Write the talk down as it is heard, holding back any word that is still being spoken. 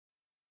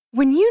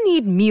When you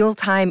need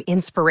mealtime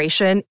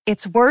inspiration,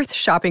 it's worth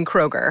shopping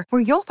Kroger,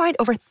 where you'll find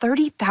over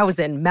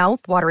 30,000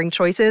 mouth-watering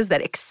choices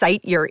that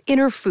excite your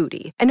inner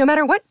foodie. And no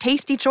matter what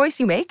tasty choice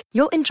you make,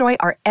 you'll enjoy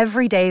our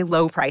everyday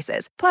low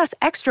prices, plus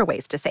extra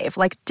ways to save,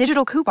 like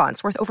digital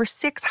coupons worth over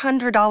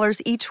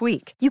 $600 each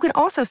week. You can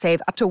also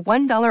save up to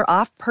 $1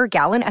 off per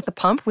gallon at the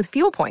pump with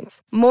fuel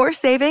points. More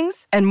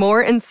savings and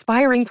more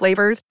inspiring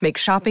flavors make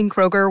shopping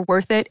Kroger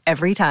worth it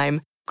every time.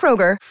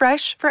 Kroger,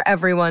 fresh for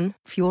everyone.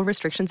 Fuel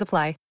restrictions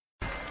apply.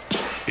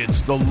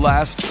 It's the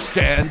Last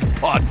Stand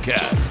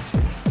Podcast.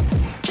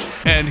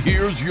 And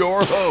here's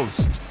your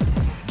host,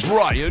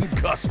 Brian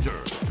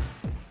Custer.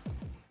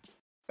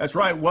 That's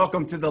right.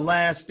 Welcome to The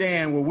Last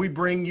Stand, where we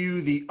bring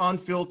you the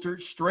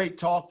unfiltered, straight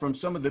talk from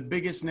some of the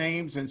biggest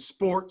names in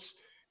sports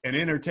and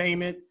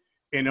entertainment.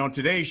 And on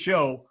today's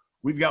show,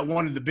 we've got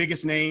one of the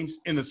biggest names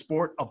in the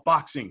sport of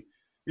boxing.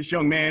 This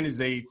young man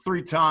is a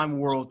three-time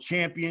world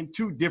champion,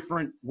 2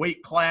 different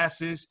weight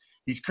classes.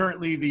 He's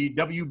currently the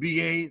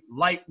WBA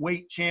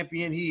lightweight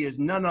champion. He is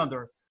none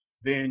other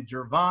than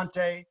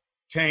Gervonta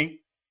Tank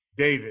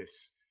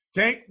Davis.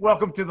 Tank,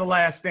 welcome to The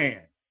Last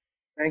Stand.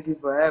 Thank you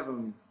for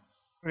having me.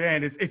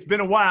 Man, it's been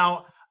a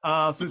while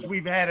since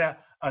we've had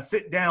a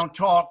sit-down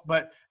talk,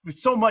 but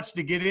there's so much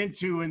to get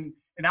into. And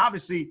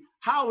obviously,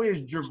 how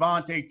is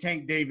Gervonta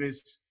Tank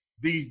Davis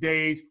these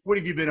days? What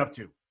have you been up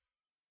to?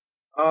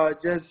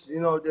 Just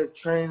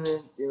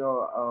training,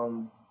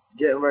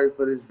 getting ready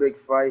for this big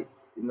fight.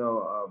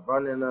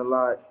 Running a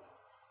lot,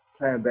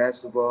 playing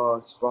basketball,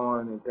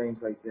 sparring, and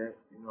things like that.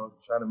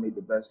 Trying to make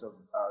the best of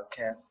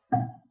camp.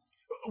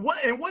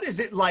 What is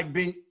it like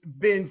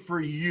been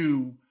for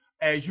you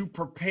as you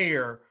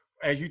prepare,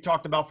 as you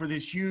talked about, for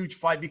this huge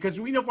fight? Because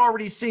we have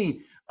already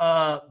seen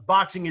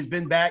boxing has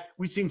been back.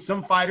 We've seen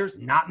some fighters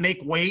not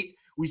make weight.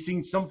 We've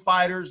seen some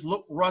fighters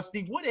look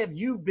rusty. What have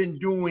you been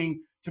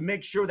doing to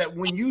make sure that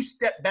when you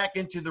step back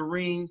into the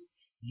ring,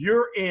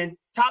 you're in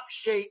top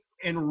shape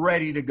and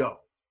ready to go?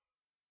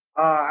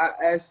 I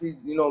actually,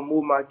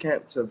 moved my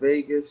camp to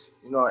Vegas,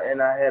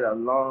 and I had a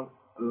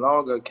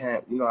longer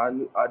camp.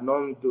 I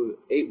normally do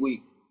an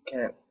 8-week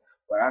camp,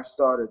 but I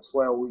started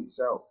 12 weeks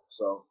out.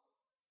 So,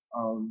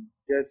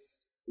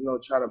 just,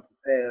 try to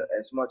prepare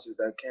as much as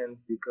I can,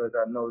 because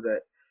I know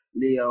that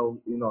Leo,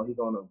 he's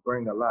going to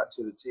bring a lot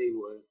to the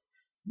table,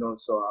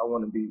 so I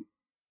want to be,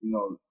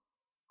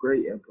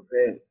 great and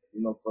prepared,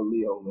 for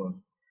Leo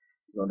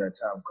when, that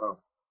time comes.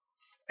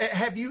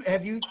 Have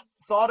you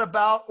thought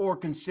about or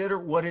considered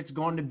what it's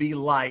going to be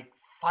like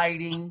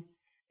fighting?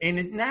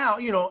 And now,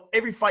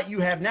 every fight you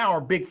have now are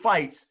big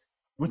fights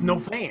with no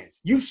fans.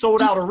 You've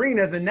sold out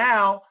arenas, and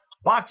now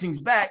boxing's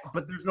back,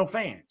 but there's no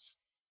fans.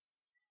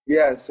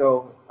 Yeah,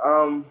 so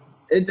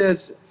it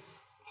just,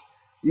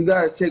 you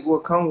got to take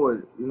what comes with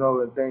it,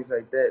 and things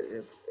like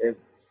that. If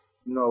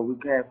we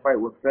can't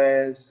fight with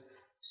fans,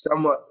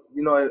 some,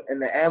 in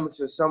the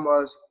amateur, some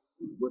of us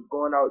was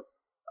going out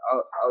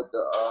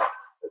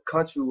the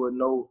country with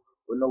no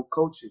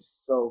coaches.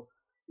 So,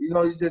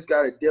 you just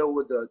got to deal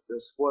with the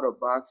sport of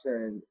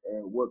boxing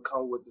and what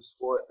comes with the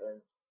sport,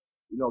 and,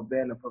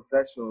 being a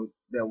professional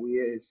that we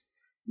is,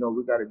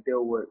 we got to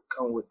deal with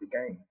come with the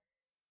game.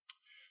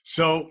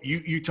 So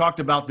you talked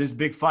about this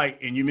big fight,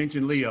 and you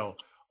mentioned Leo.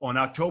 On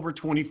October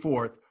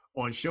 24th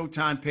on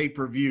Showtime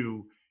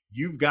pay-per-view,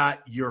 you've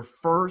got your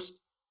first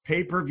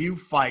pay-per-view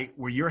fight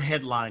where you're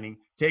headlining,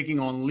 taking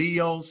on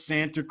Leo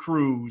Santa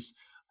Cruz.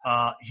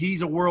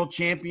 He's a world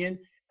champion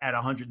at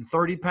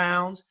 130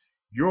 pounds.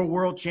 You're a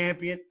world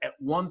champion at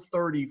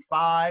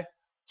 135.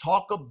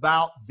 Talk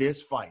about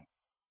this fight.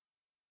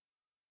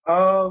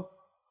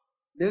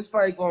 This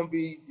fight gonna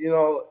be,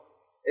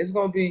 it's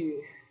gonna be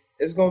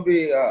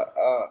a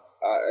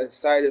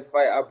exciting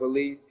fight, I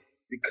believe,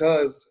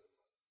 because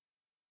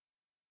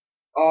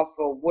off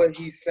of what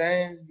he's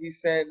saying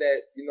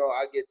that,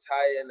 I get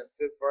tired in the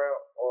 5th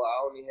round, or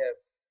I only have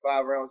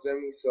 5 rounds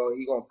in me, so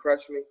he gonna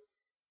press me.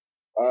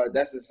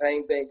 That's the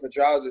same thing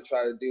Pedraza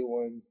tried to do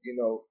when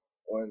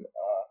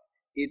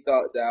he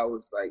thought that I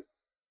was like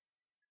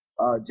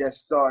just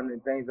starting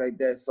and things like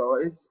that. So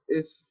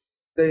it's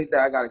things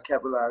that I gotta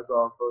capitalize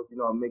off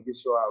of, making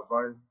sure I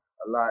run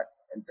a lot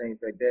and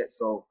things like that,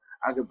 so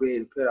I could be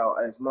able to put out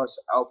as much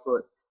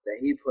output that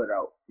he put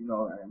out,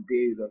 and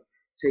be able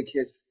to take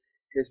his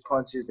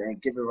punches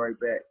and give it right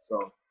back. So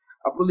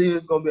I believe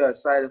it's gonna be an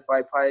exciting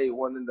fight, probably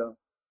one of the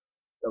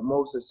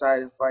most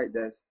exciting fight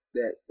that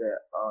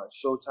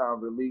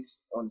Showtime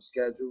released on the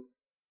schedule.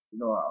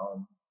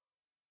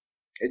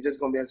 It's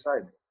just gonna be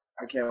exciting.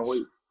 I can't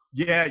wait.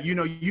 Yeah,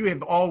 you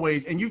have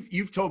always, and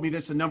you've told me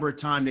this a number of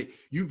times, that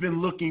you've been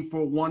looking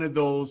for one of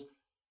those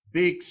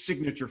big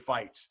signature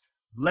fights,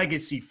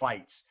 legacy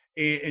fights.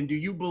 And do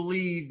you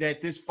believe that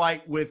this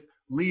fight with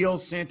Leo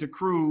Santa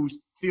Cruz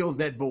fills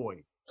that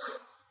void?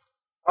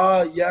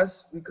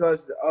 Yes,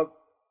 because of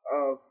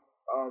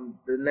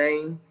the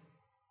name.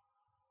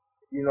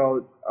 He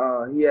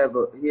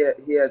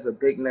has a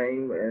big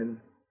name, and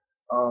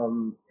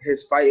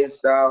his fighting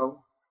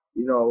style,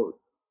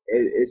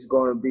 it's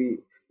going to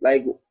be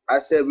like I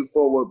said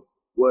before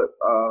with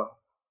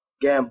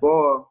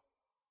Gamboa.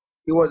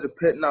 he wasn't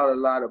putting out a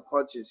lot of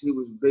punches. He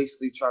was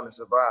basically trying to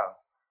survive.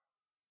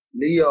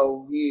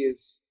 Leo,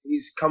 he's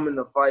coming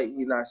to fight.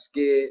 He's not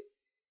scared.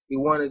 He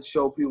wanted to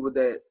show people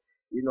that,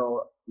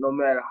 no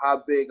matter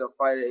how big a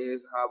fighter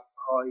is, how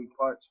hard he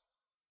punch,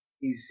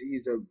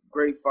 he's a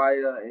great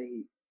fighter,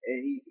 and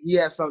he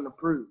has something to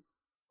prove.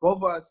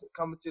 Both of us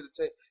coming to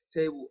the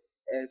table,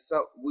 and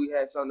we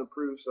had something to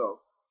prove. So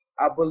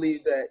I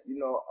believe that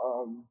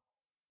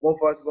both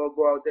of us gonna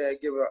go out there and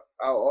give it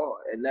our all,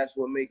 and that's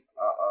what make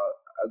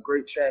a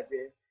great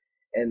champion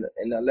and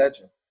a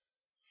legend.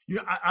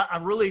 I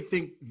really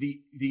think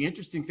the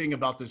interesting thing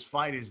about this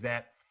fight is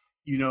that,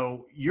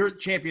 you're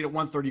champion at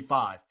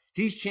 135.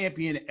 He's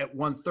champion at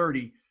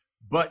 130,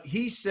 but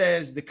he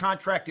says the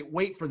contracted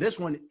weight for this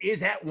one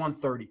is at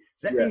 130.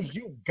 So that means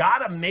you've got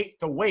to make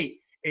the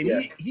weight. And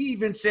he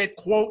even said,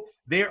 quote,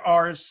 there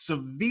are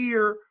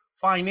severe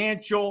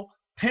financial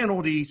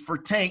penalties for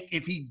Tank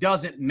if he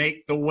doesn't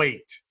make the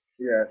weight.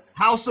 Yes.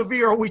 How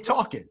severe are we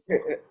talking?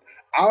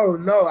 I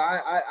don't know.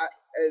 I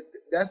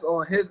that's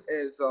on his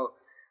end. So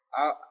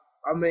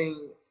I mean,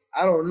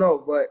 I don't know,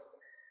 but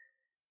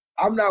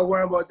I'm not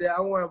worrying about that.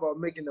 I'm worrying about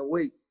making the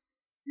weight,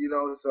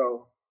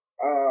 so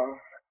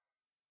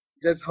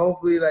just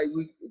hopefully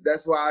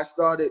that's why I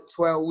started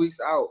 12 weeks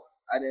out.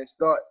 I didn't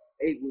start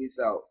 8 weeks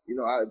out,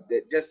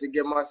 just to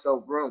give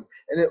myself room.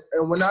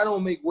 And when I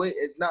don't make weight,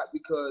 it's not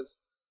because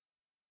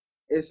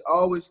it's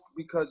always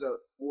because of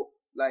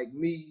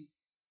me.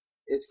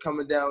 It's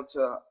coming down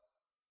to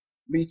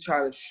me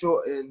trying to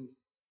shorten.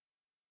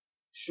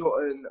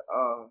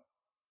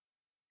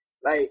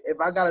 If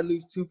I gotta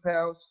lose 2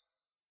 pounds,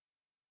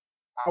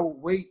 I would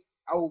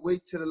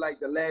wait till the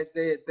last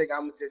day and think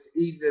I'm gonna just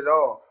ease it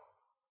off,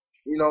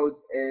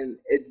 and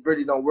it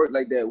really don't work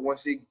like that.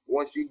 Once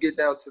you get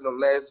down to the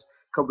last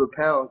couple of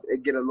pounds,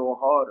 it get a little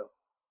harder,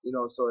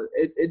 So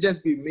it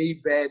just be me,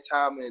 bad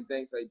timing and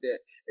things like that.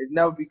 It's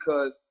never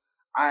because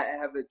I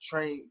haven't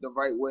trained the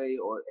right way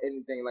or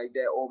anything like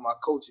that, or my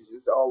coaches.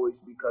 It's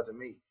always because of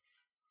me.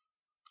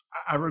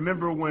 I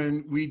remember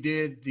when we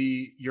did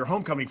your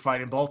homecoming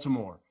fight in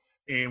Baltimore,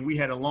 and we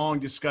had a long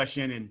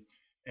discussion,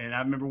 and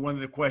I remember one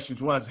of the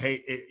questions was,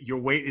 hey, your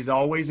weight is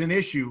always an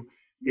issue.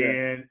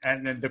 Yeah.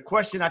 And then the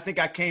question I think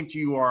I came to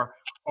you are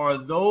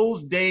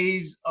those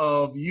days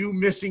of you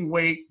missing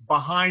weight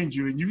behind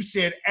you? And you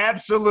said,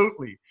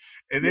 absolutely.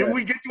 And then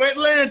we get to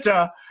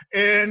Atlanta,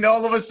 and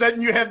all of a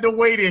sudden you have the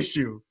weight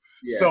issue.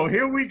 Yeah. So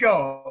here we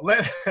go.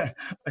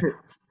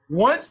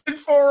 Once and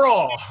for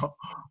all,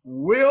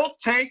 will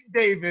Tank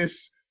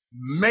Davis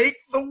make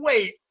the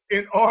weight,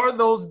 and are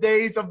those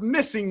days of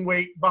missing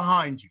weight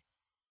behind you?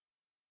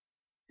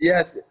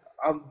 Yes,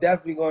 I'm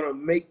definitely going to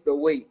make the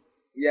weight.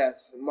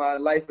 Yes, my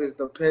life is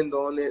depend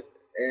on it,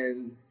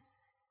 and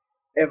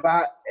if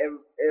I'm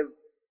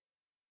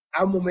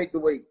gonna make the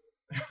weight,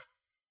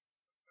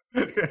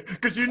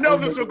 because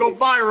this will go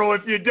viral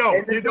if you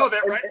don't. You know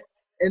that, right?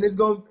 And it's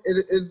gonna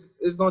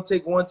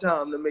take one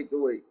time to make the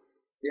weight.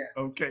 Yeah.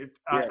 Okay.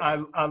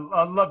 Yeah.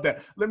 I love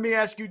that. Let me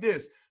ask you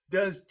this: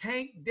 does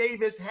Tank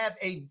Davis have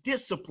a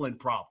discipline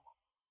problem?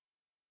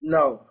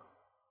 No,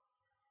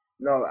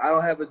 I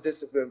don't have a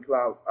discipline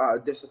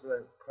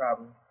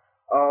problem.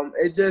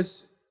 It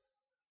just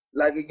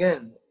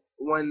again,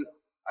 when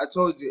I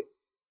told you,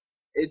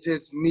 it's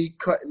just me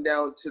cutting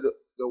down to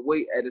the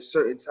weight at a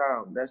certain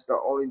time. That's the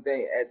only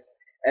thing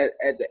at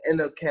the end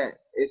of camp.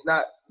 It's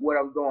not what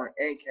I'm doing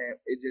in camp.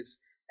 It's just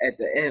at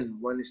the end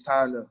when it's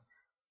time to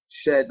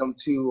shed them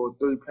 2 or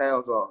 3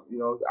 pounds off.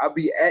 I'll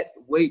be at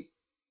weight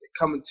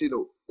coming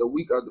to the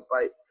week of the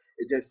fight.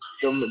 It just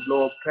them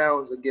lower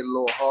pounds will get a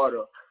little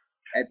harder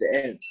at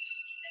the end.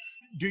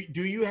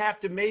 Do you have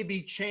to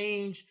maybe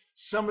change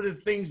some of the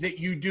things that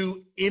you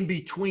do in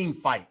between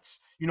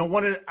fights?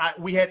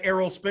 We had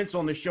Errol Spence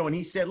on the show, and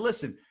he said,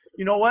 listen,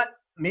 you know what?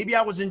 Maybe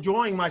I was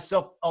enjoying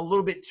myself a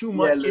little bit too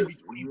much in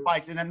between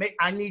fights, and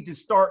I need to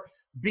start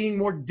being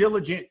more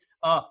diligent,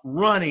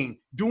 running,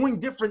 doing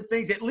different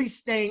things, at least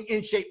staying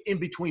in shape in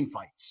between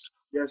fights.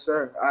 Yes,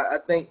 sir. I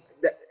think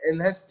that,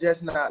 and that's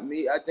just not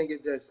me. I think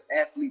it's just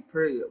athlete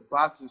period,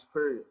 boxers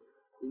period.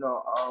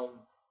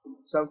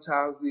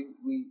 Sometimes we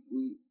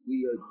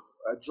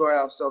enjoy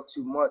ourselves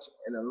too much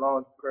in a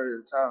long period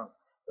of time.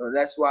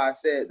 That's why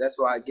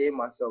I gave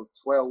myself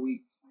 12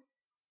 weeks,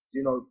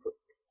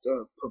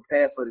 to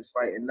prepare for this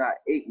fight, and not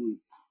 8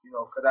 weeks,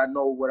 because I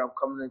know what I'm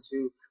coming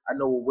into. I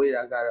know what weight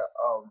I gotta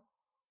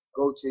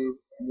go to,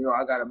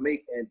 I gotta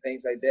make and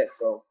things like that.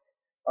 So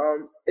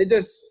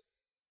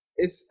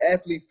it's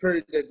athlete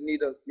period that need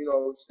to,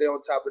 stay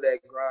on top of that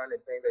grind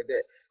and things like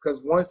that.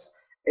 Because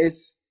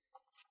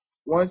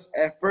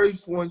at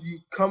first when you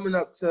coming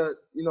up to,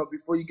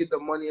 before you get the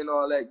money and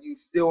all that, you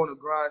still on the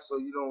grind, so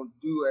you don't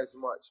do as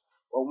much.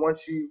 But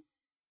once you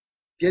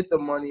get the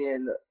money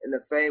and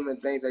the fame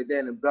and things like that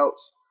and the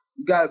belts,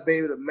 you got to be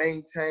able to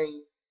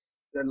maintain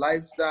the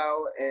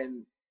lifestyle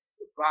and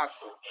the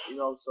boxing,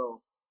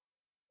 so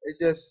it's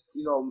just,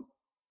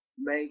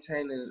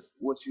 maintaining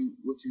what you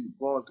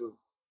going through.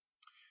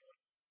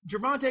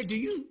 Gervonta, do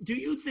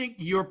you think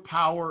your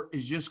power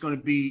is just going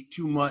to be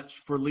too much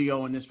for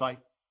Leo in this fight?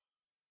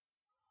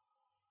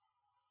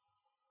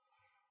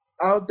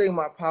 I don't think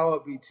my power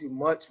be too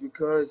much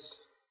because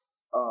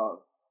uh,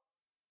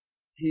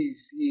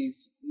 he's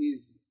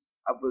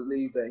I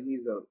believe that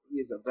he's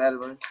a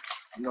veteran.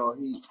 You know,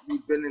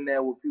 he's been in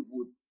there with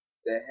people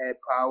that had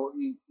power.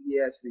 He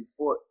actually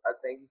fought. I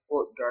think he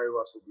fought Gary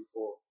Russell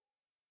before,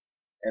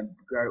 and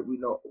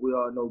we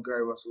all know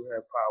Gary Russell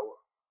had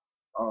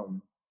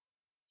power.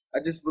 I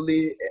just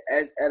believe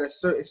at a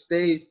certain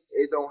stage,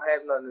 it don't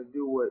have nothing to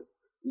do with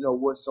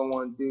what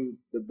someone do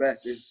the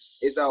best.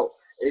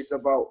 It's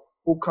about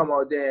who come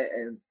out there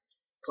and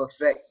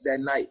perfect that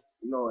night,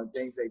 and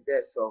things like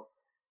that. So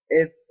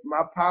if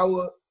my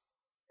power,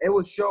 it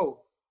will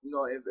show.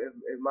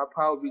 If my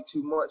power be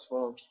too much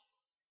for him,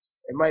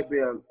 it might be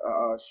a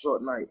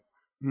short night.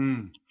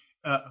 In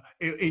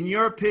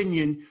your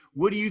opinion,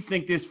 what do you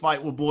think this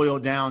fight will boil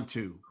down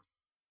to?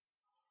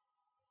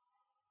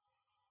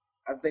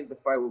 I think the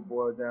fight will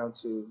boil down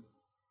to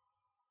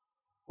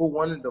who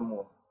wanted the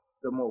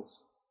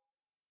most.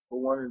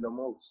 Who wanted the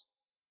most?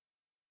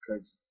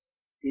 Because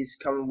he's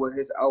coming with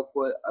his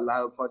output, a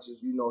lot of punches.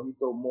 He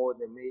throw more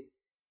than me.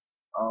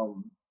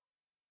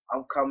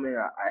 I'm coming,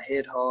 I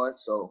hit hard,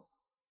 so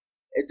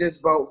it's just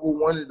about who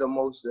wanted the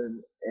most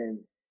and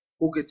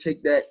who could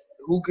take that,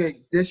 who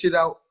could dish it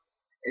out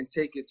and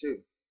take it too.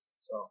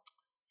 So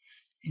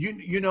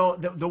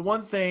the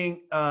one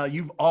thing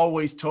you've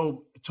always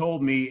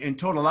told me and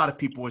told a lot of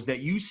people is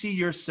that you see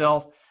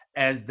yourself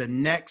as the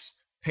next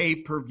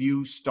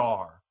pay-per-view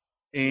star.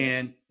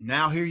 And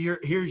now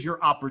here's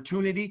your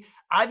opportunity.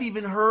 I've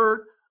even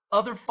heard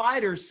other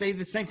fighters say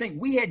the same thing.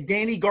 We had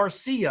Danny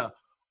Garcia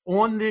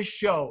on this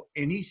show,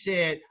 and he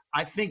said,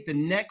 I think the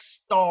next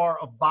star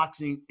of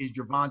boxing is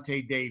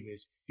Gervonta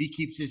Davis if he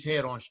keeps his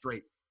head on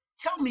straight.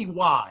 Tell me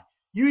why.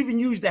 You even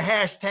used the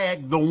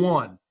hashtag the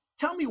one.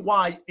 Tell me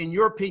why, in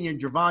your opinion,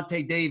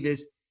 Gervonta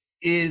Davis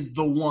is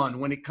the one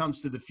when it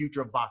comes to the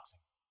future of boxing.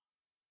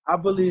 I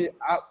believe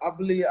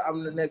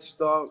I'm the next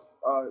star,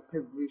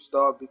 pay-per-view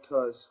star,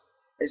 because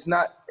it's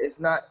not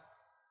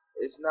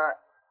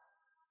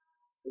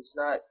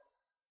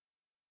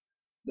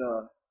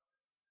the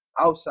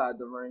outside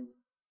the ring.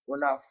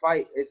 When I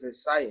fight, it's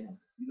exciting.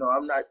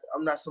 I'm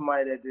not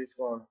somebody that just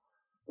gonna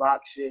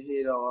box your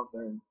head off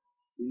and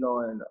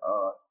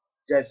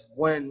just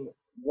win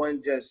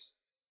just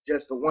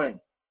to win.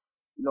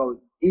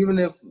 Even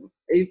if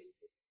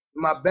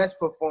my best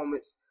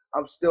performance,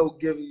 I'm still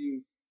giving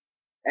you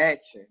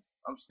action.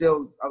 I'm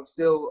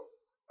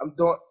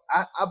doing.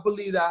 I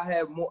believe that I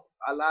have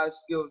a lot of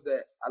skills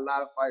that a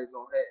lot of fighters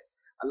don't have.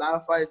 A lot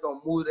of fighters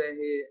don't move their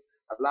head.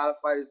 A lot of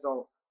fighters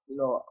don't,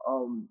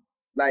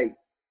 like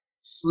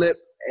slip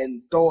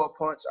and throw a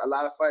punch. A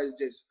lot of fighters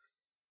just,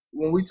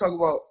 when we talk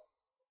about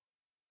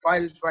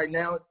fighters right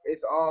now,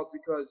 it's all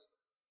because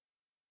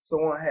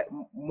some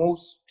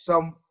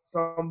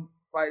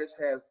fighters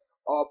have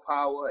all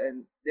power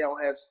and they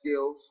don't have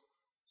skills.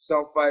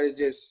 Some fighters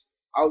just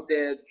out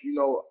there,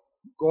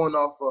 going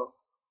off of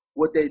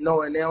what they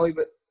know, and they don't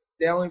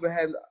even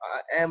have an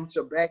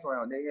amateur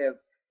background. They have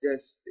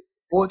just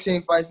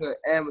 14 fights in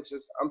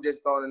amateurs. I'm just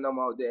throwing them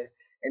out there,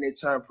 and they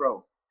turn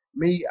pro.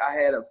 Me, I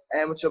had an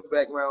amateur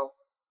background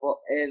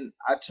and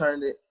I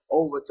turned it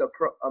over to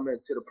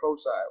the pro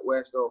side,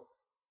 where so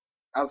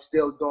I'm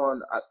still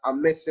doing.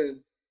 I'm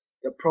mixing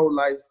the pro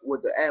life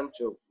with the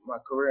amateur, my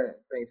career, and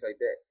things like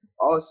that.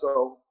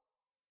 Also,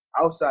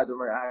 outside the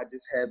ring, I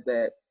just have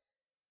that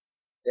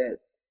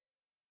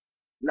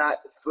not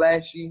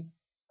flashy.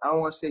 I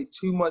don't want to say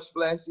too much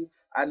flashy.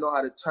 I know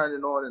how to turn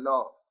it on and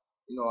off.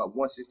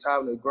 Once it's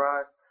time to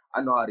grind,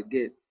 I know how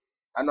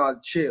to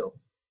chill.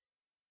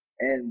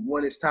 And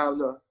when it's time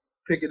to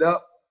pick it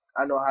up,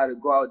 I know how to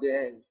go out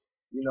there and,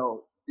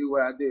 do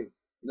what I do,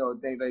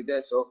 things like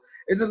that. So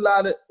it's a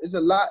lot,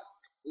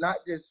 not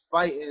just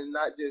fighting,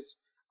 not just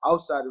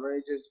outside the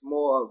ring, just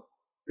more of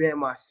being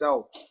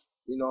myself.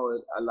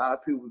 A lot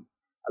of people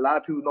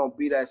don't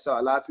be that self.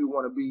 A lot of people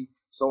want to be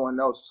someone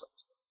else.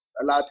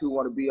 A lot of people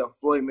want to be a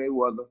Floyd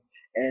Mayweather,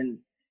 and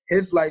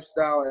his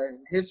lifestyle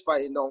and his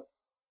fighting don't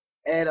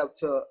add up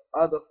to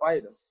other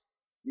fighters.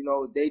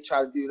 They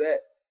try to do that.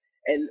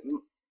 And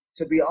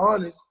to be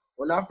honest,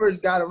 when I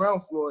first got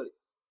around Floyd,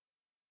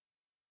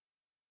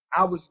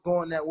 I was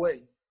going that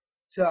way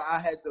till I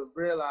had to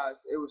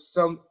realize it was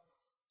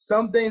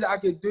some things I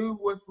could do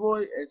with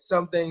Floyd and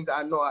some things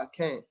I know I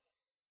can't,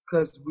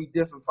 because we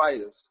different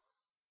fighters.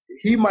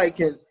 He might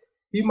can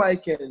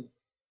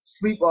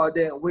sleep all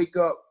day and wake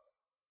up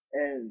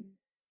and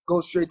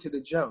go straight to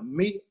the gym.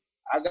 Me,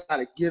 I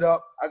gotta get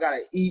up, I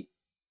gotta eat,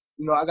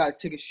 I gotta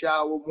take a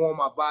shower, warm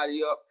my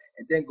body up,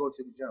 and then go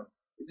to the gym.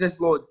 It's just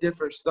a little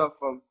different stuff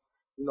from,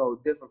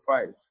 different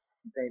fighters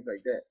and things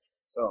like that.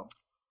 So,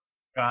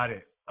 got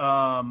it.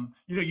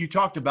 You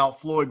talked about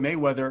Floyd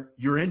Mayweather.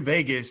 You're in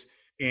Vegas,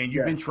 and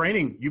you've been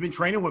training. You've been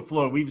training with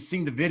Floyd. We've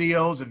seen the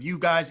videos of you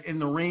guys in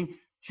the ring.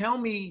 Tell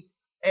me,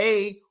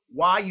 A,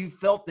 why you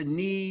felt the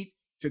need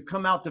to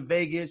come out to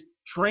Vegas,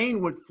 train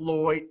with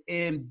Floyd,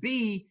 and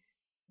B,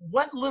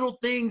 what little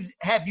things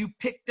have you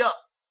picked up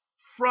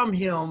from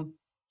him,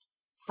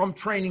 from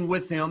training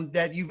with him,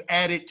 that you've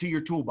added to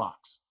your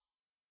toolbox?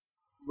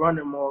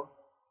 running more.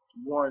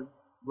 One,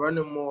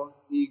 running more.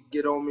 He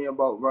get on me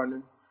about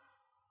running.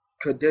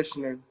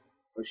 Conditioning,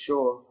 for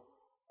sure.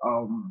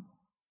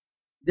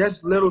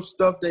 Just little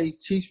stuff that he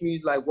teach me,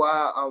 like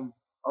why I'm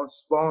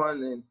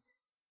sparring,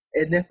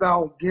 and if I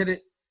don't get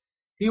it,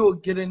 he will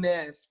get in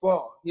there and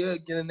spar. He'll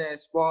get in there and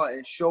spar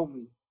and show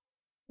me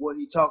what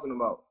he talking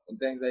about and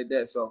things like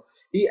that. So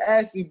he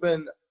actually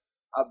been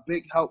a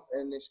big help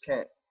in this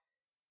camp.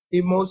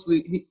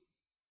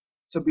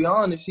 To be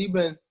honest, he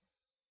been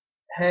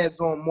hands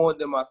on more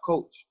than my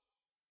coach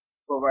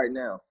for right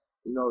now.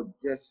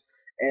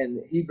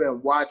 And he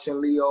been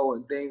watching Leo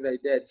and things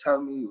like that,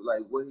 telling me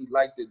like what he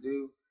like to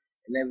do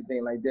and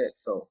everything like that.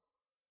 So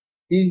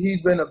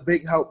he's been a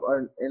big help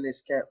in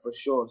this camp for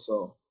sure.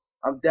 So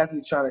I'm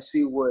definitely trying to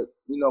see what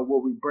we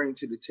bring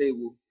to the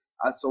table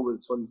October the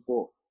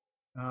 24th.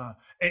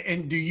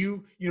 And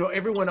do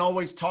everyone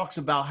always talks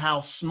about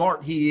how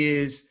smart he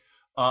is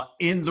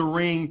in the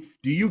ring.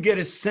 Do you get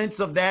a sense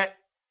of that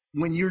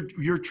when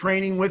you're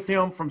training with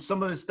him from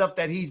some of the stuff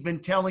that he's been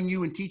telling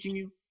you and teaching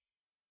you?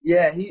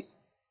 Yeah, he's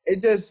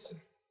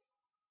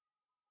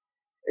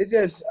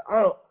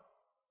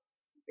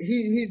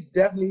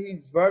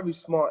very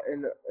smart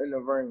in the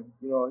ring.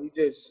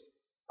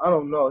 I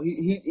don't know.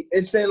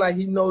 It seems like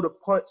he know the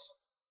punch.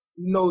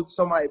 He knows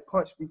somebody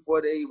punch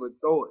before they even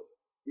throw it.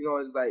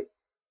 It's like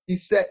he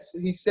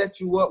sets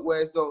you up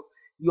where as though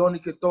you only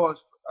could throw a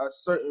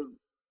certain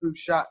few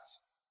shots,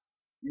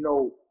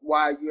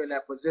 while you're in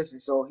that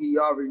position. So he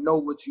already know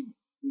what you're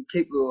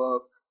capable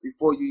of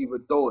before you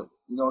even throw it.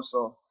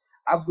 So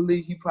I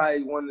believe he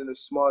probably one of the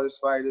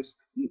smartest fighters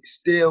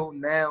still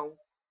now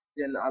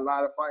than a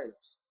lot of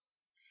fighters.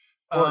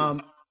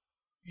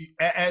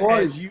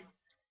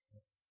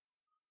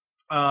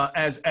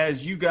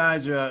 As you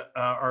guys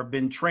are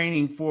been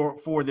training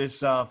for this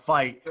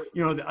fight,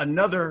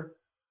 another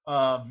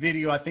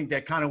video I think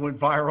that kind of went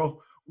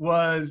viral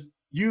was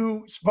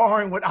you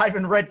sparring with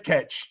Ivan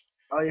Redkach.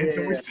 Oh yeah. And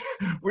so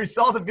we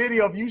saw the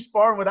video of you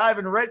sparring with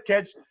Ivan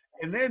Redkach,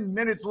 and then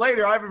minutes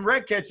later, Ivan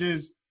Redkach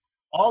is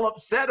all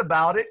upset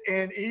about it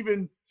and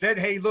even said,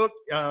 "Hey, look,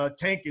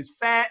 Tank is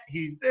fat.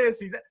 He's this.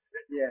 He's that."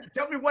 Yeah.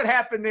 Tell me what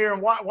happened there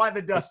and why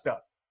the dust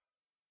up.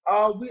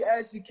 We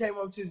actually came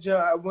up to the gym.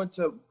 I went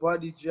to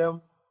Buddy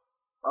Gym,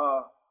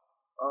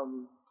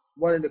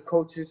 one of the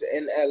coaches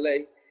in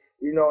LA,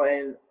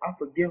 and I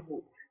forget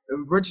who.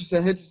 And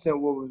Richardson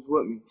Hitchison was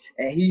with me,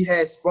 and he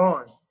had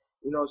sparring,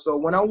 So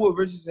when I'm with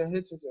Richardson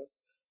Hitchison,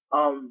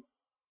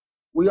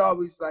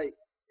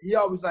 he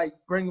always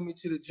bringing me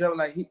to the gym,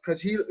 like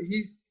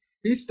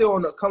he's still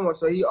on the come up,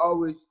 so he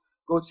always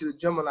go to the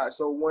gym a lot.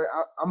 So when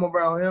I'm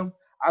around him,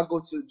 I go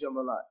to the gym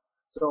a lot.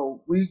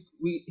 So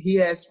he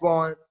had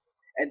sparring.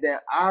 And then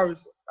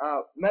Iris,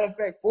 matter of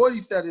fact, 40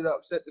 set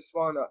the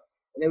spawn up.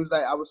 And it was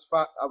like I was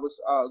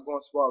going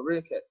to spar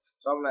Redkach.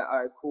 So I'm like, all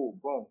right, cool,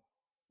 boom.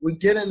 We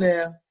get in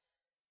there.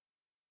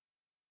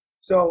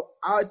 So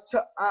it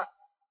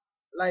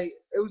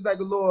was like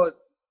a little,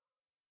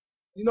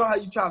 how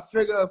you try to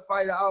figure a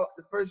fighter out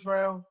the first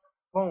round?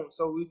 Boom.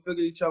 So we figured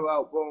each other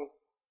out, boom.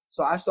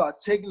 So I started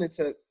taking it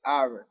to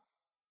Iron.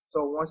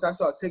 So once I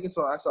started taking it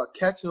to him, I started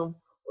catching him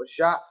with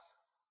shots.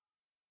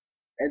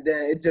 And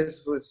then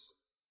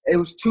it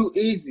was too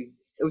easy.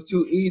 It was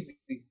too easy.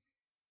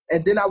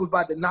 And then I was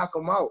about to knock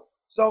him out.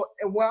 So,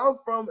 and where I'm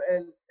from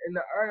and in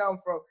the area I'm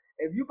from,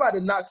 if you about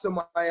to knock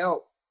somebody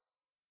out,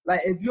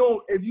 like if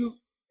you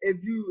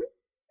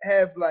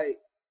have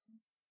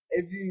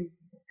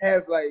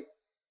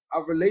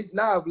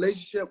not a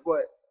relationship,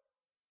 but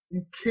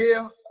you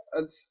care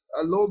a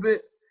little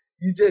bit,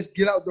 you just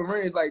get out the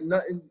ring. It's like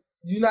nothing.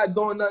 You're not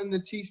doing nothing to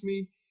teach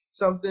me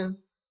something,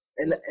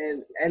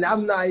 and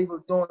I'm not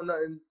even doing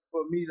nothing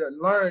for me to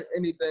learn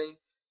anything.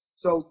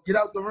 So get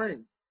out the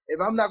ring. If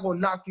I'm not gonna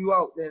knock you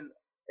out, then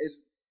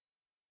it's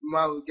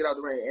might as well get out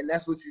the ring. And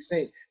that's what you're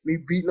saying. Me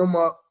beating him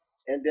up,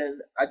 and then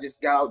I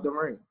just got out the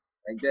ring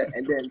like that.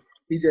 And then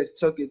he just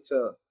took it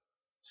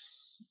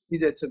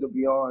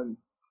beyond.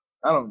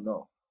 I don't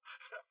know.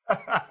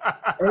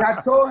 And I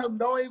told him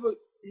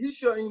he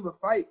shouldn't even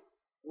fight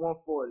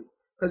 140.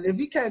 Because if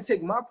he can't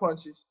take my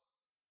punches,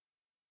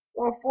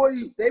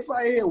 140, they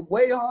probably hit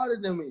way harder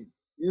than me.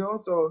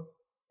 So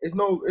it's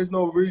no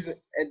reason.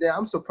 And then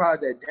I'm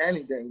surprised that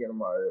Danny didn't get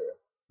him out of there.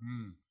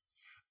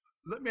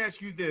 Let me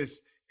ask you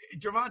this.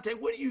 Gervonta,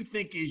 what do you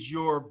think is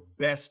your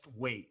best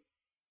weight?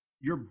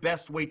 Your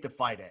best weight to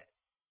fight at?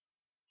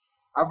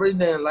 I really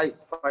didn't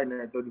like fighting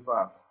at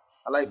 35.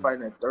 I like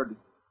fighting at 30.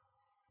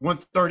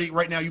 130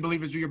 right now, you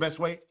believe is your best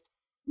weight?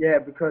 Yeah,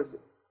 because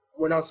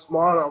when I'm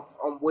small,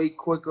 I'm way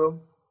quicker.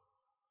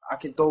 I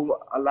can throw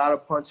a lot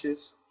of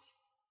punches.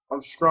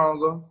 I'm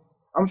stronger.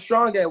 I'm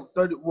strong at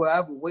 30,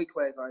 whatever weight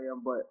class I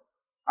am, but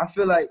I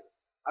feel like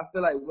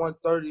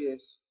 130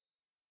 is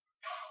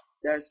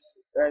that's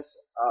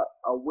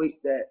a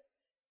weight that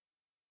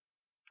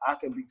I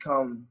can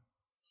become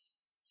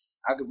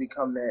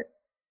that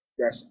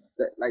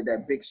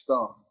big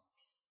star.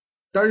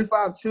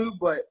 35 too,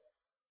 but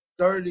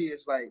 30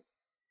 is like,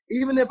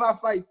 even if I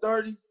fight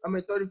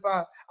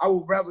 35, I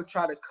would rather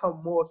try to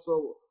come more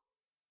so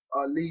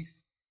at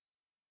least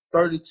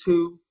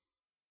 32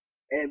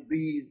 and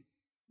be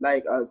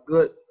like a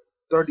good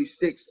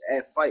 36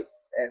 at fight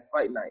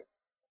night.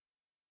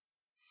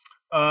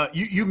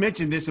 You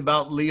mentioned this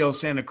about Leo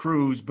Santa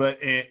Cruz, but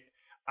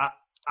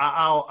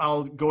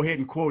I'll go ahead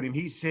and quote him.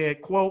 He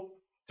said, quote,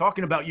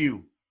 talking about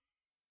you,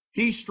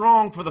 he's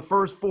strong for the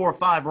first 4 or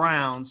 5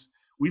 rounds.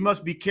 We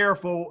must be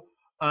careful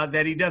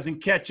that he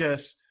doesn't catch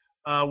us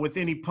with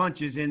any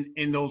punches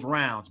in those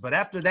rounds. But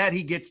after that,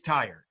 he gets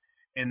tired.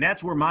 And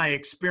that's where my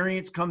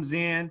experience comes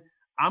in.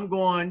 I'm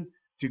going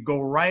to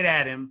go right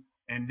at him,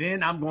 and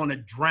then I'm going to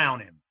drown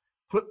him,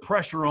 put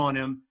pressure on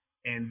him,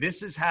 and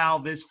this is how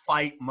this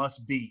fight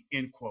must be,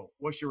 end quote.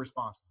 What's your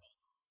response to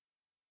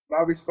that?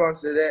 My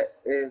response to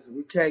that is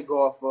we can't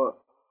go off of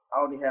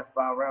I only have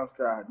 5 rounds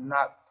because I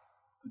knocked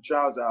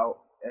Pedraza out,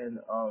 and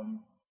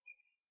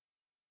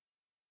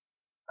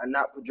I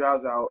knocked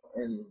Pedraza out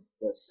in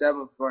the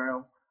 7th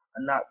round. I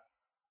knocked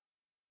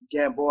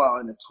Gamboa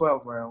out in the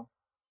 12th round.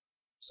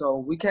 So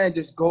we can't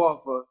just go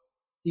off of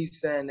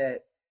he's saying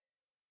that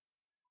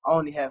I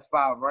only have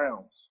 5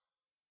 rounds.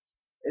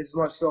 It's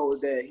much so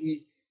that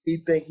he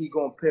think he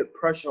gonna put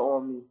pressure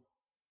on me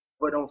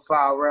for them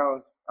 5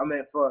 rounds. I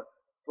mean for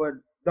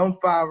them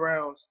 5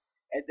 rounds,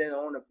 and then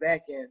on the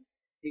back end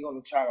he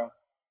gonna try to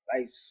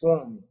like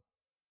swarm me.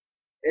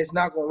 It's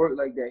not gonna work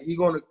like that. He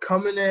gonna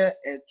come in there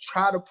and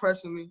try to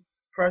press me,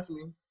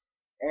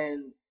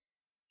 and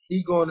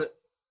he gonna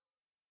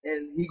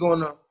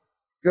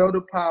feel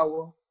the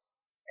power,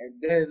 and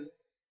then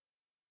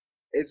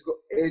it's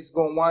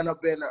gonna wind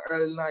up in the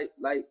early night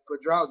like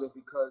Pedraza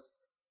because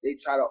they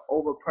try to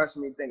overpress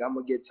me, think I'm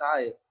gonna get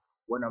tired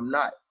when I'm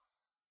not.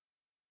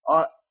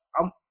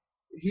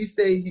 He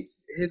say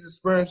his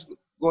experience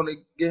gonna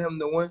get him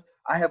the win.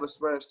 I have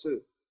experience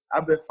too.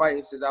 I've been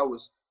fighting since I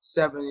was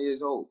 7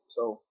 years old,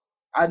 so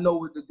I know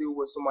what to do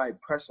with somebody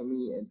pressing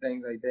me and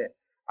things like that.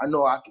 I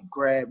know I can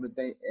grab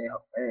and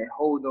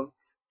hold them,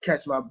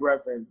 catch my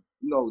breath, and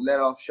let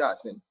off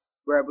shots and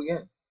grab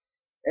again.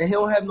 And he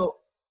don't have no.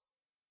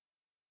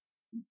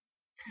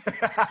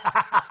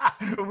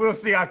 We'll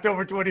see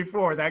October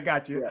 24th. I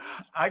got you. Yeah.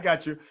 I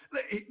got you.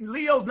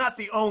 Leo's not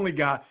the only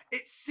guy.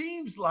 It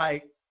seems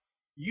like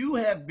you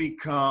have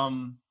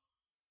become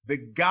the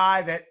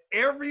guy that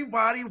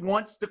everybody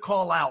wants to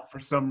call out for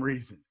some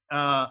reason.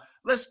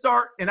 Let's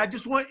start, and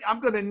I'm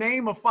going to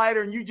name a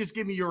fighter, and you just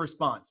give me your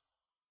response.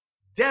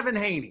 Devin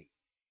Haney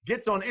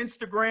gets on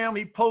Instagram.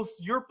 He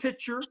posts your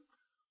picture,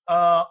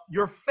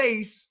 your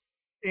face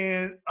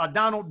in a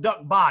Donald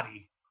Duck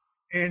body,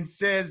 and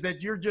says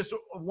that you're just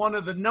one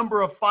of the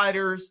number of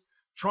fighters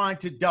trying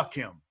to duck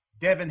him.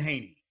 Devin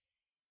Haney.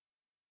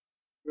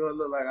 You don't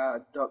look like I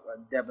duck a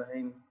Devin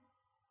Haney.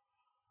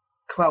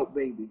 Clout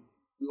baby.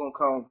 We're going to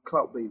call him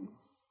Clout baby.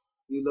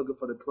 You looking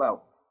for the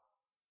clout.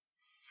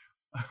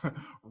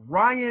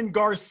 Ryan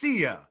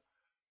Garcia.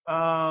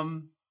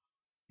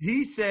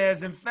 He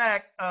says, in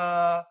fact,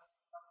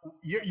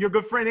 your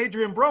good friend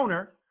Adrian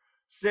Broner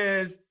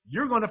says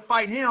you're going to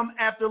fight him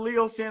after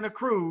Leo Santa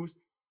Cruz.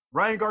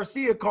 Ryan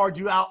Garcia called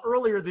you out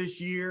earlier this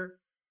year.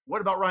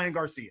 What about Ryan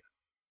Garcia?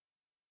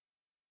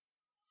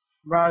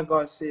 Ryan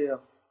Garcia,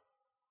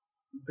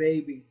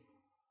 baby.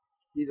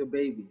 He's a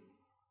baby.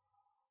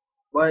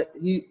 But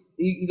he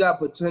got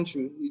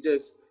potential.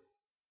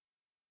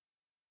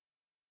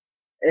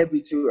 It'd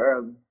be too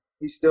early.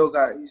 He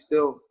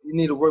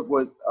need to work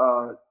with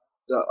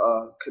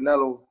the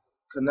Canelo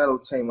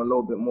team a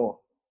little bit more.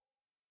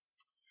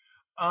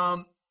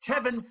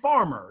 Tevin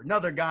Farmer,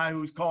 another guy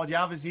who's called you.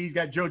 Obviously, he's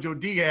got Jojo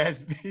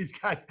Diaz. He's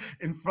got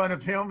in front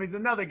of him. He's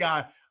another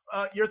guy.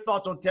 Your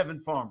thoughts on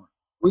Tevin Farmer?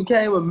 We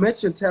can't even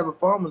mention Tevin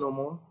Farmer no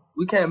more.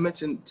 We can't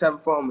mention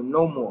Tevin Farmer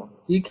no more.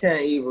 He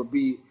can't even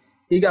be.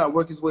 He got to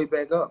work his way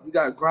back up. He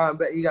got to grind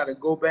back. He got to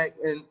go back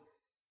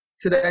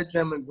to that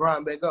gym and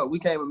grind back up. We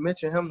can't even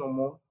mention him no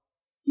more.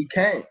 We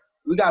can't.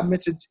 We got to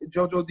mention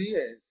Jojo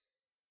Diaz.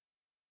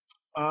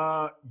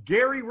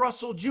 Gary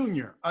Russell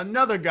Jr.,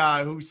 another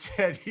guy who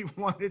said he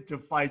wanted to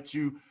fight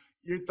you.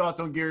 Your thoughts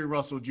on Gary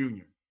Russell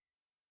Jr.?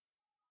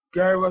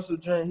 Gary Russell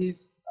Jr.,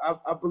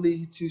 I believe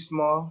he's too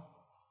small.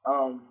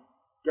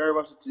 Gary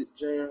Russell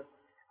Jr.,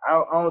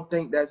 I don't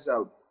think that's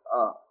a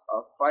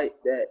fight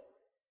that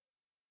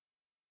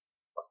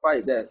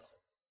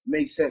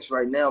makes sense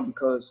right now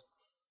because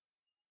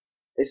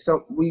it's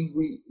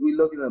we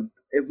looking at,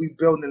 if we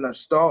building a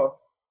star,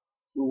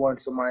 we want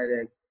somebody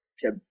that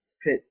can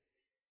pit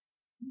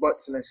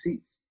butts in their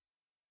seats.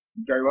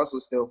 Gary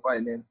Russell's still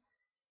fighting in,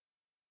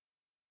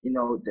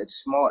 that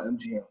small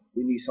MGM.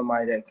 We need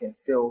somebody that can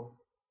fill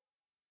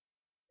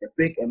the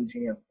big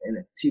MGM in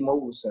the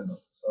T-Mobile Center.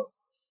 So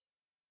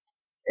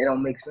it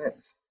don't make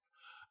sense.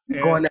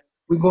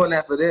 We're going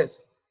after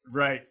this.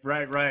 Right.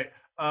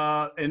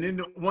 And then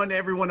the one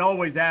everyone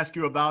always asks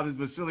you about is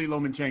Vasily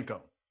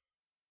Lomachenko.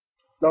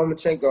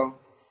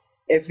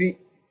 If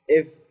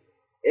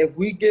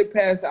we get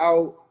past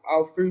our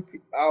few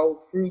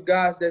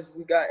guys that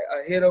we got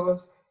ahead of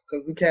us,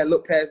 because we can't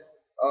look past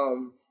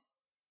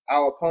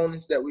our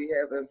opponents that we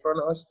have in front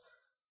of us,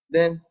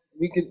 then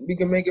we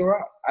can make it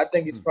rock. I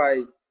think it's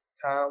probably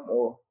time,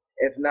 or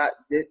if not,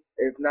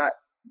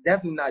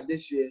 definitely not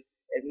this year.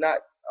 If not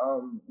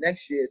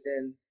next year,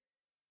 then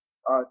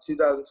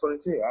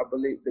 2022. I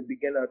believe the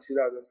beginning of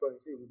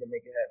 2022 we can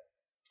make it happen.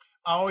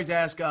 I always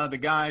ask the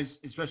guys,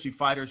 especially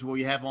fighters who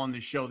we have on the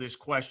show, this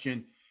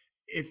question.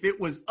 If it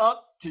was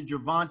up to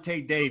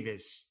Gervonta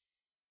Davis,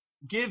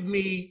 give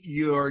me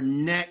your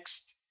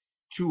next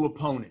two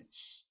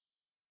opponents.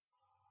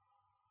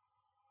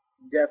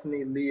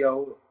 Definitely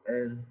Leo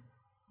and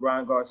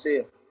Ryan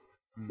Garcia.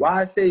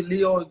 Why I say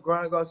Leo and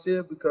Ryan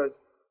Garcia? Because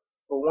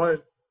for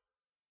one,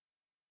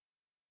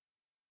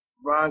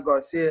 Ryan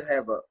Garcia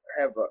have a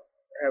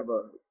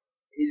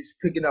he's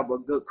picking up a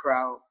good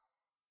crowd.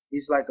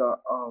 He's like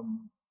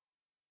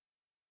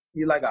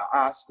he's like an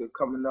Oscar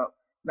coming up.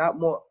 Not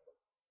more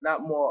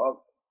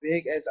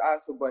big as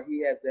Oscar, but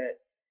he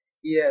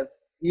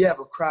have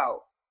a crowd.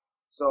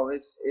 So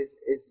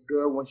it's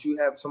good once you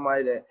have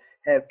somebody that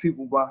have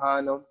people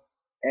behind them,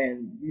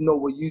 and you know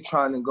where you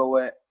trying to go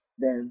at.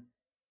 Then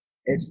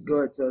it's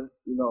good to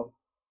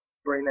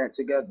bring that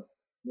together.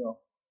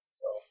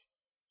 So.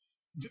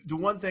 The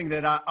one thing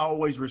that I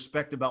always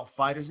respect about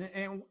fighters,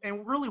 and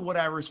really what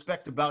I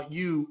respect about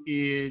you,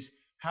 is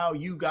how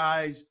you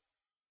guys,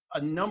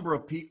 a number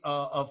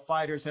of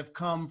fighters, have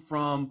come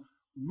from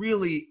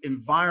really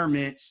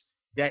environments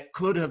that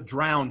could have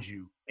drowned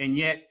you, and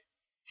yet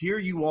here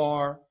you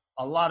are.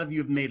 A lot of you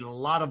have made a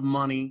lot of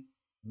money,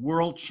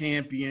 world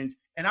champions,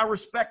 and I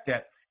respect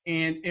that.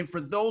 And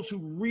for those who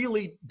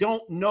really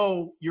don't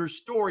know your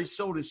story,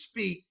 so to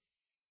speak,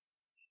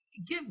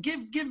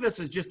 give us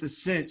just a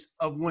sense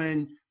of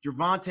when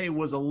Gervonta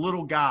was a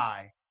little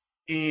guy,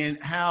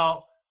 and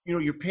how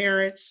your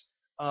parents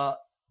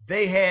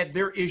they had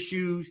their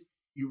issues.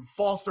 You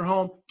foster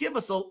home. Give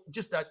us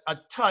just a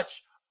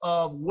touch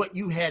of what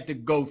you had to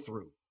go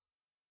through.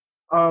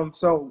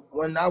 So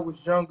when I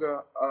was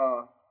younger,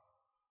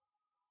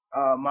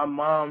 my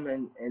mom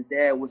and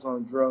dad was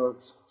on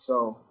drugs.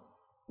 So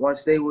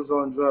once they was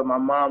on drugs, my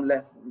mom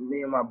left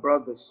me and my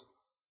brothers.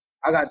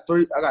 I got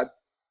three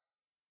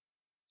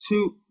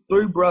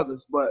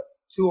brothers, but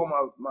two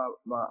on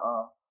my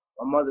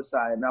mother's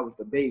side, and I was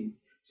the baby.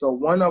 So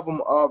one of them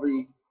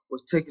already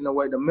was taken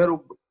away. The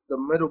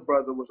middle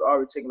brother was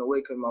already taken away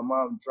because my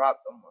mom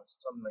dropped him or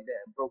something like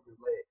that and broke his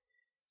leg.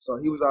 So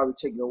he was already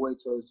taken away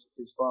to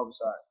his father's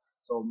side.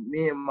 So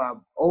me and my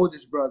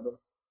oldest brother,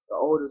 the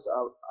oldest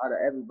out of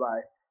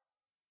everybody,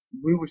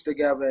 we was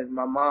together, and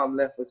my mom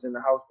left us in the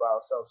house by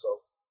ourselves.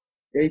 So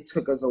they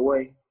took us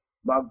away.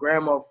 My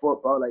grandma fought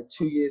about like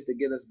 2 years to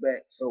get us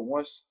back. So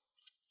once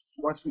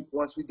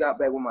we got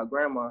back with my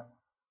grandma,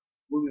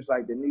 we was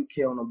like the new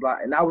kid on the block.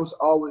 And I was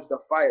always the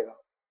fighter.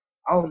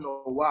 I don't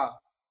know why,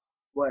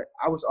 but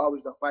I was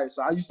always the fighter.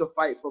 So I used to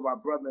fight for my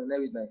brother and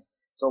everything.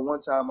 So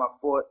one time I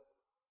fought,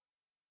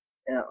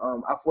 and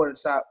I fought in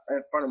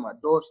front of my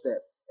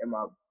doorstep, and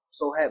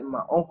so happened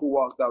my uncle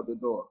walked out the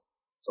door.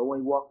 So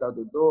when he walked out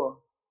the door,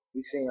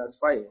 he seen us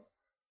fighting.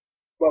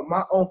 But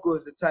my uncle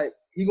is the type,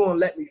 he gonna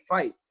let me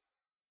fight.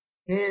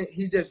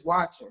 He just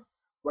watching.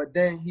 But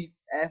then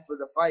after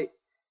the fight,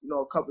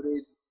 a couple of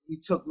days, he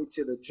took me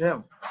to the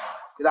gym,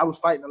 because I was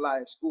fighting a lot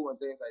in school and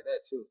things like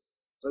that too.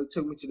 So he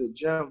took me to the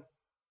gym,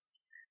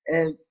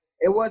 and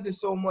it wasn't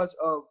so much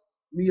of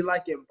me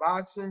liking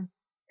boxing.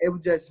 It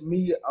was just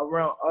me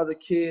around other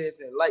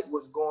kids and like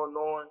what's going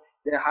on,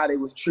 then how they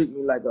was treating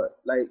me like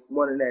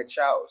one of their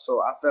child.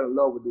 So I fell in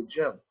love with the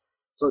gym.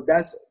 So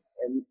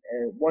and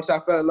once I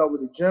fell in love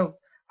with the gym,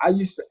 I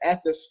used to,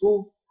 after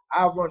school,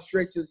 I'd run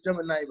straight to the gym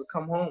and not even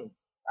come home.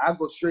 I'd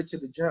go straight to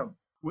the gym.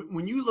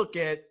 When you look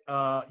at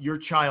your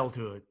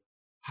childhood,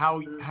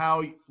 how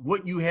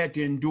what you had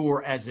to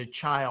endure as a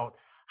child,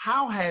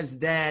 how has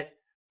that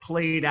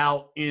played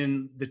out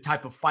in the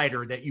type of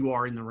fighter that you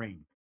are in the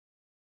ring?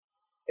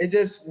 It's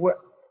just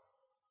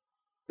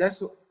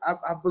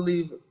I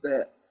believe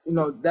that,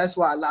 that's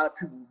why a lot of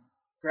people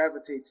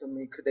gravitate to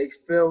me, because they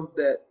feel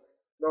that,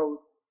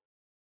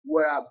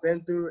 what I've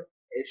been through,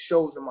 it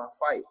shows in my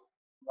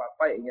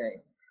fighting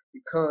game.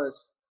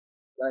 Because,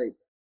 like,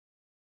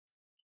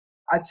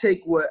 I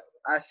take what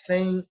I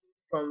seen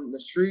from the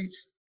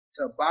streets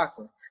to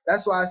boxing.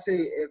 That's why I say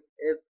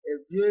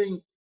if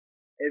you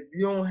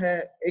don't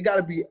have, it got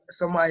to be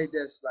somebody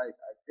that's like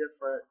a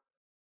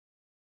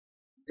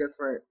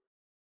different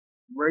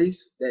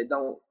race that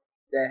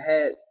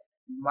had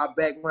my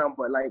background,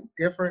 but like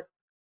different,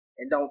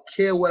 and don't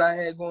care what I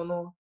had going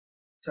on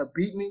to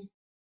beat me.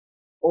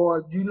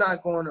 Or you're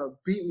not going to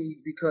beat me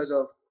because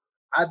of,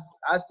 I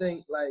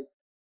think like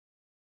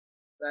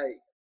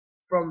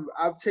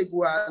I take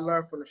what I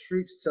learned from the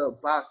streets to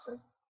boxing.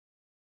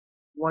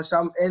 Once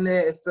I'm in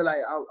there, it feel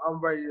like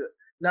I'm ready to,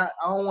 I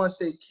don't want to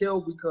say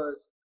kill,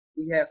 because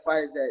we have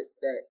fighters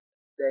that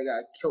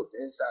got killed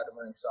inside the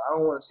ring. So I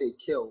don't want to say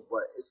kill,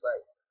 but it's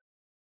like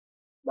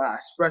my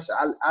expression.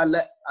 I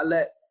let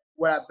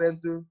what I've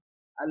been through,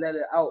 I let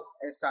it out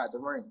inside the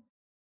ring.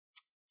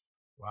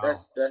 Wow.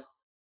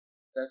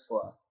 That's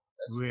why.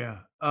 Yeah.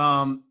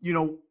 I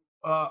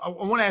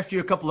want to ask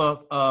you a couple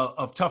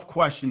of tough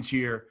questions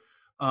here,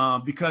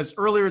 because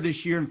earlier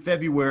this year in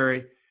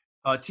February,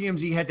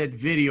 TMZ had that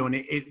video, and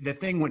the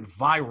thing went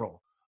viral.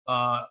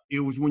 It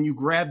was when you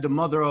grabbed the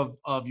mother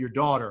of your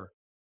daughter,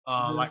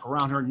 like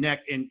around her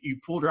neck, and you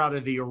pulled her out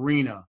of the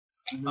arena.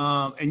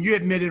 And you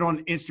admitted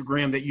on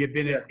Instagram that you had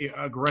been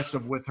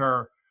aggressive with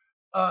her.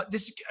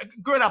 This is a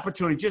great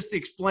opportunity just to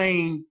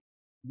explain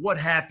what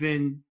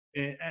happened,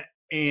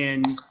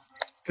 and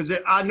because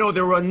I know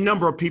there were a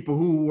number of people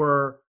who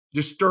were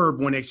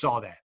disturbed when they saw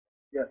that.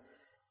 Yeah,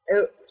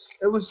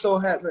 it was so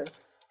happening.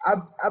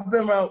 I've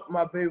been around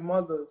my baby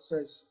mother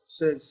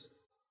since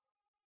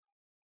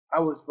I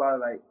was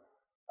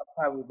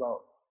probably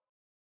about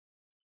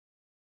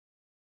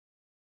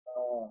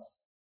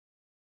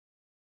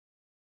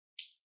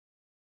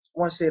I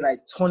want to say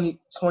like 20,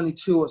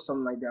 22 or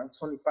something like that. I'm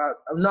 25.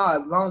 I'm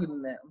not longer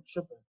than that. I'm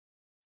tripping.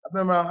 I've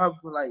been around her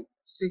for like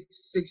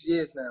six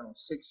years now.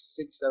 Six,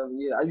 7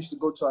 years. I used to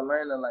go to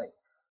Atlanta like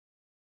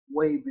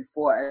way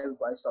before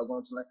everybody started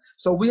going to Atlanta.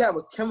 So we have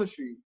a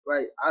chemistry,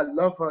 right? I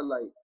love her, and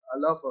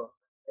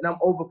I'm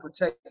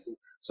overprotective.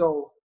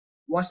 So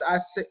once I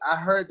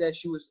heard that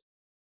she was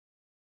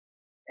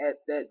at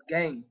that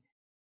game,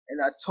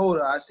 and I told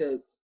her, I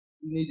said,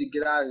 "You need to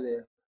get out of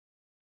there."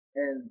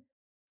 And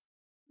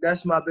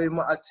that's my baby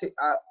mom. I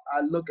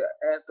look at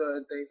her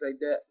and things like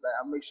that. Like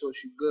I make sure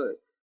she's good.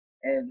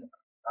 And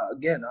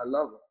again, I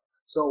love her.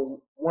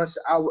 So once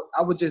I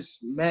was just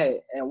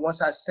mad, and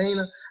once I seen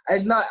her, I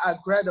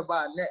grabbed her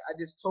by her neck. I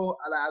just told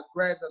her, I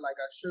grabbed her like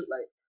I should,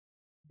 like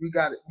you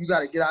got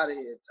to get out of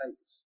here, type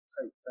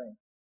thing.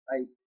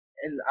 Like,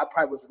 and I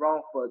probably was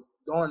wrong for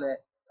doing that.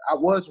 I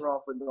was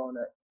wrong for doing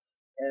that,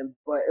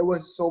 but it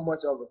wasn't so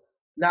much of a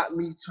not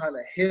me trying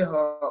to hit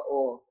her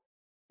or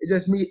it's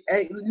just me.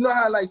 You know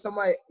how like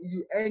somebody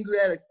you angry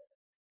at a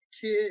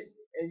kid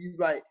and you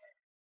like.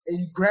 And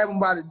you grab him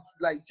by the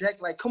like Jack,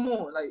 like come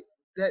on, like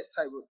that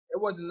type of. It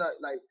wasn't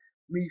like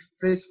me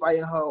fist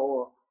fighting her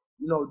or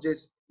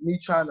just me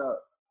trying to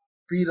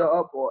beat her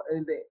up or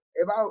anything.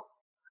 If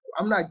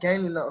I'm not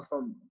gaining nothing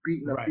from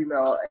beating a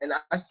female, and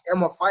I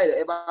am a fighter.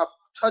 If I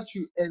touch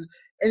you in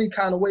any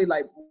kind of way,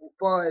 like as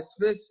far as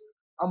fists,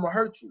 I'm gonna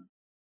hurt you.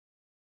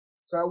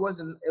 So it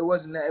wasn't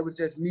that. It was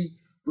just me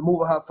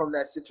removing her from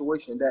that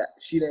situation that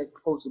she didn't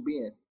supposed to be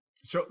in.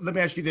 So let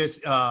me ask you this,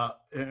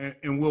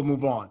 and we'll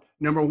move on.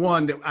 Number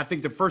one, I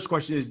think the first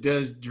question is,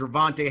 does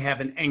Gervonta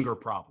have an anger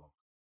problem?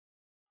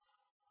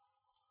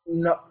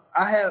 No,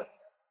 I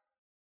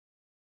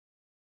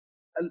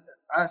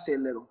say a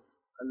little,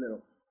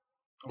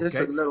 just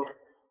a little.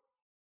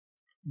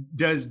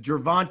 Does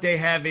Gervonta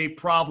have a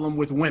problem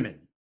with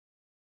women?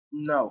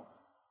 No,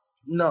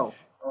 I don't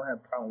have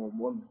a problem with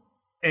women.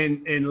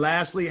 And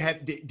lastly,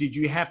 did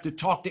you have to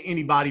talk to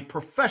anybody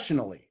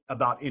professionally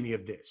about any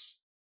of this?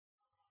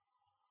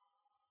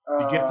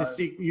 Did you have to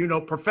seek,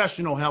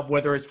 professional help,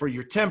 whether it's for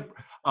your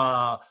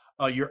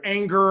your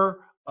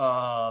anger,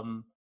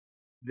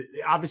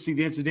 obviously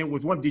the incident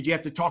with women? Did you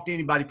have to talk to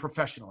anybody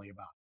professionally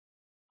about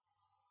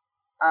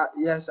it?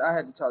 Yes, I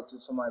had to talk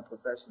to somebody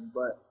professionally,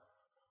 but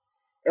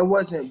it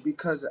wasn't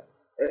because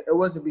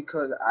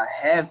I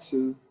have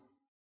to.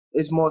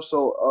 It's more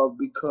so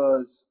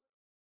because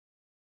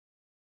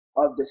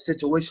of the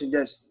situation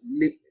that's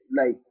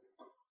like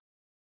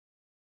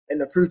in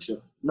the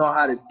future. Know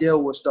how to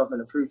deal with stuff in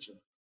the future.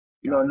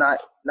 Not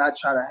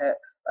trying to have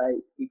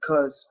like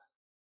because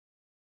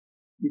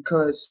you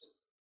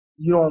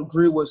don't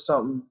agree with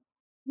something,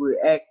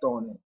 react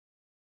on it,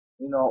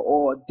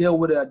 or deal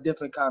with it a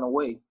different kind of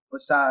way.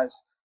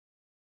 Besides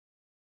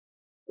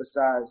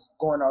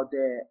going out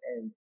there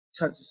and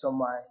touching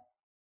somebody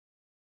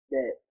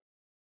that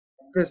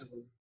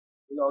physically,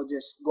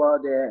 just go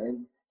out there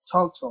and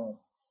talk to them,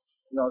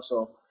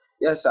 So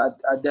yes, I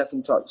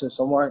definitely talked to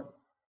someone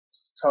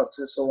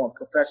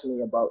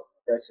professionally about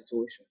that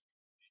situation.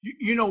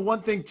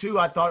 One thing too,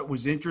 I thought it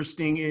was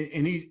interesting,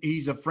 and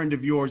he's a friend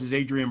of yours, is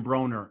Adrian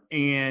Broner.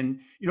 And,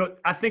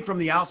 I think from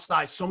the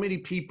outside, so many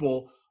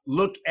people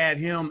look at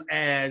him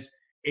as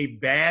a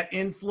bad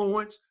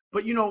influence.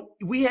 But,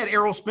 we had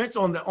Errol Spence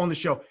on the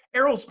show.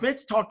 Errol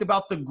Spence talked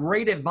about the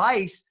great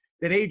advice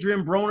that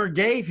Adrian Broner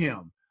gave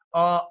him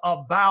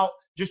about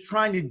just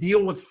trying to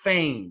deal with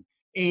fame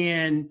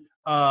and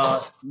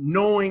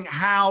knowing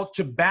how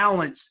to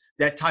balance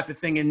that type of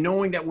thing, and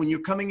knowing that when you're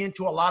coming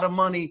into a lot of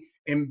money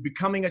and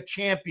becoming a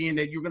champion,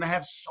 that you're going to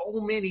have so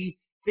many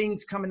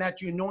things coming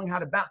at you, and knowing how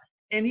to balance.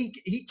 And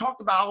he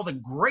talked about all the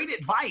great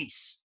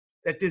advice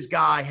that this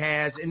guy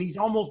has, and he's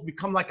almost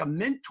become like a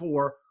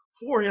mentor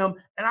for him.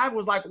 And I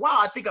was like, wow,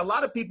 I think a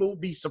lot of people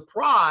would be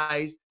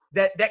surprised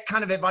that that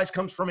kind of advice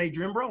comes from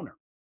Adrian Broner.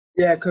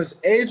 Yeah, because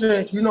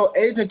Adrian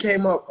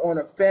came up on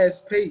a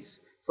fast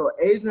pace. So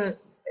Adrian,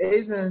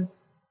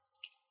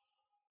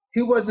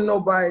 he wasn't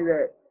nobody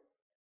that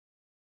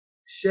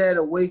shared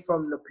away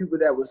from the people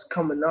that was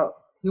coming up.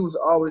 He was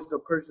always the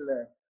person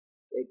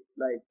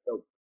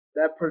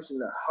that person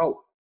to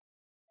help.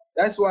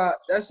 That's why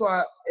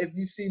if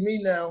you see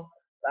me now,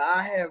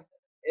 I have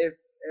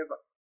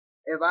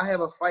if I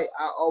have a fight,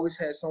 I always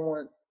have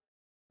someone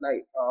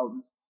like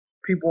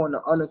people on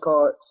the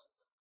undercards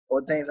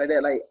or things like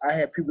that. Like I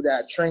had people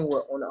that I trained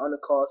with on the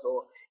undercards,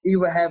 or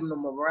even having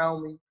them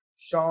around me,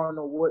 showing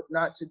them what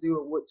not to do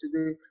and what to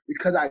do,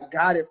 because I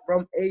got it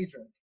from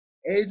Adrian.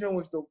 Adrian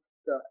was the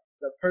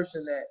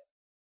person that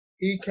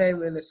he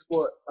came in the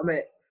sport. I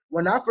mean,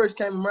 when I first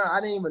came around,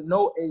 I didn't even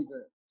know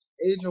Adrian.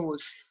 Adrian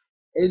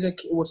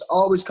was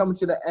always coming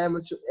to the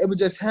amateur. It was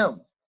just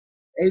him.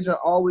 Adrian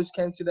always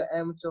came to the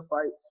amateur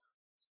fights,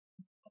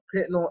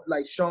 hitting on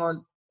like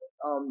Sean,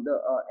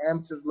 the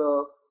amateurs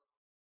love.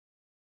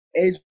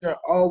 Adrian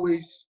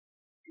always.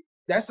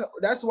 That's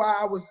why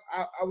I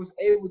was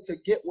able to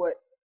get what,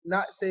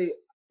 not say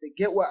to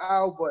get what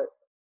Al, but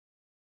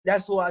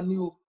that's who I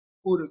knew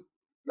who to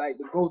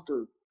go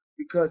through,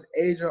 because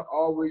Adrian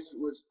always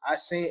was. I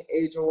seen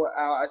Adrian with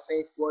Al, I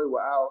seen Floyd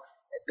with Al,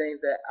 and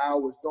things that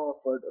Al was doing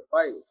for the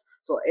fighters.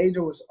 So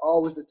Adrian was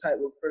always the type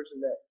of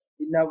person that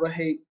he never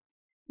hate.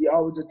 He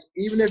always,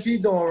 even if he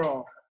doing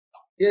wrong,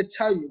 he'll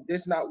tell you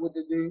this not what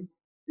to do.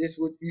 This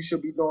what you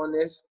should be doing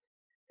this.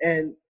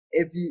 And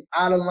if you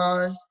out of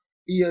line,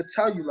 he'll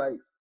tell you like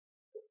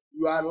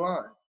you out of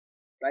line.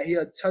 Like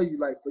he'll tell you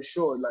like for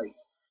sure, like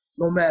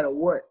no matter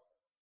what.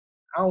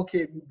 I don't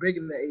care if you're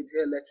bigger than age,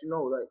 he'll let you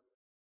know like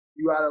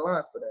you out of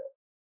line for that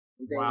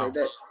and things like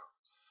that.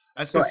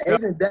 That's so good stuff.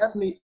 Adrian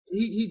definitely,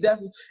 he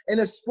definitely in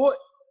the sport.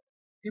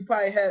 He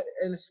probably had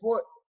in the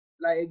sport.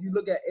 Like if you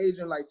look at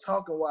Adrian like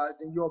talking wise,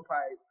 then you'll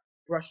probably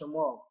brush him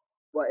off.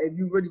 But if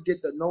you really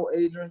get to know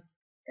Adrian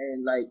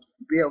and like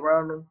be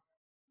around him,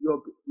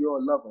 you'll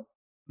love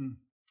him.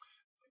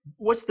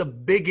 What's the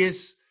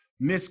biggest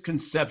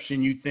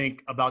misconception you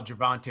think about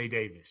Gervonta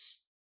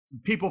Davis?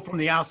 People from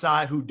the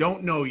outside who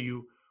don't know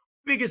you,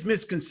 biggest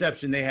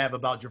misconception they have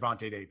about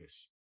Gervonta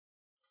Davis?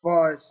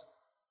 As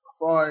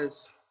far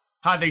as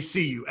how they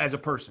see you as a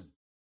person.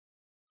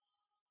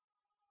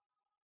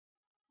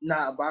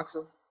 Not a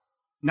boxer.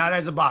 Not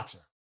as a boxer.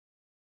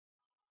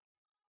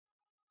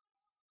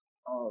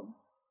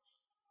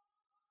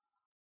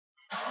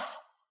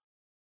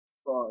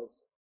 Far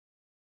as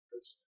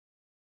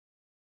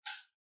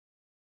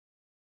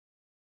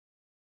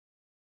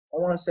I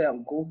want to say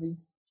I'm goofy.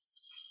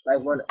 Like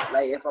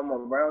if I'm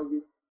around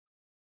you,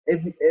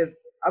 if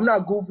I'm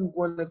not goofy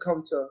when it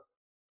comes to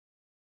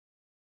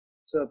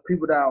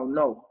people that I don't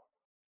know,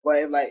 but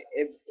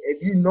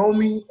if you know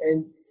me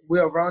and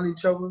we're around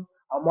each other,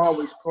 I'm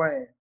always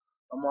playing.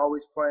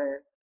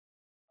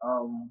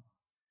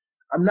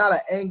 I'm not an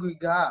angry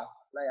guy.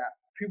 Like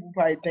people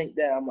probably think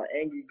that I'm an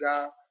angry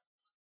guy,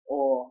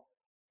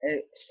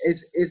 and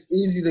it's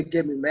easy to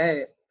get me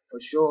mad for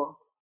sure.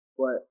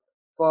 But as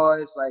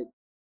far as like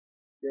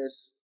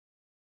this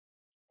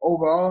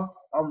overall,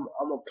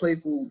 I'm a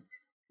playful,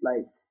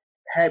 like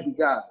happy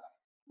guy.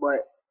 But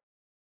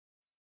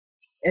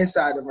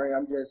inside the ring, I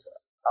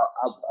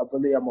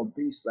believe I'm a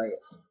beast. Like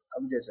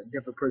I'm just a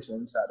different person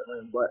inside the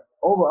ring. But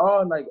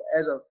overall, like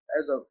as a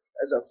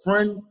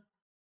friend,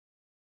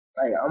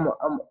 like I'm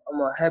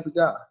a happy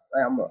guy.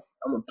 Like I'm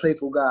a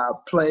playful guy. I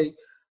play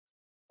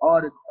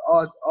all the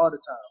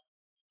time,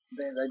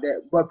 things like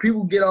that. But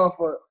people get off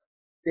of,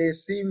 they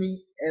see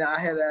me, and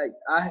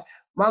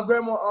my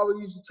grandma always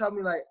used to tell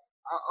me like,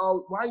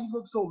 why you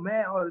look so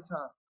mad all the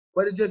time?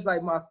 But it's just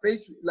like my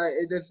face, like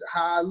it's just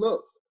how I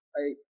look.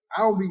 Like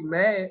I don't be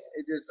mad.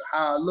 It's just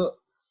how I look.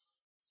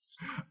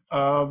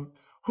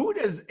 Who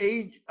does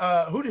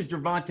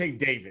Gervonta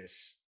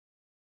Davis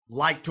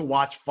like to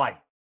watch fight?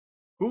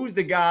 Who's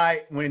the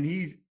guy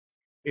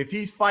if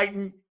he's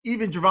fighting?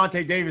 Even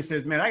Gervonta Davis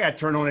says, "Man, I got to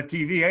turn on the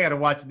TV. I got to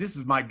watch. This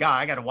is my guy.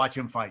 I got to watch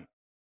him fight."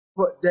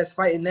 But that's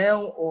fighting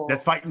now, or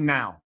that's fighting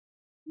now.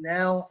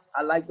 Now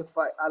I like to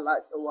fight. I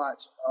like to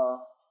watch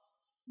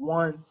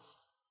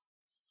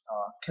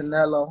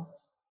Canelo.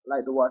 I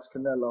like to watch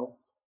Canelo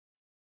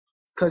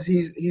because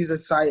he's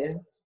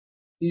exciting.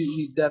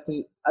 He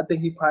definitely. I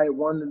think he probably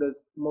one of the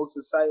most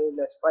exciting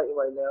that's fighting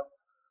right now,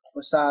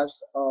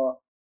 besides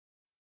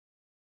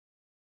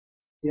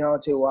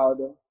Deontay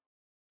Wilder.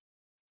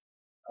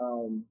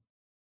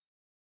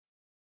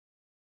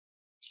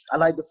 I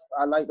like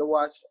to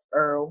watch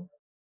Earl,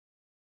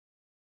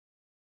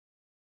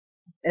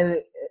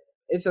 and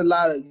it's a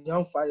lot of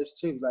young fighters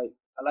too. Like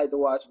I like to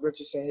watch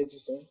Richardson,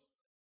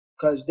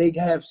 because they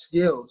have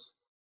skills.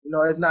 You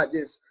know, it's not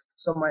just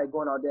somebody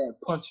going out there and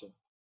punching.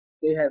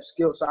 They have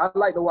skills. So I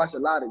like to watch a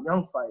lot of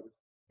young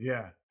fighters.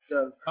 Yeah.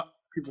 The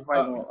people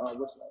fighting on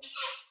what's that?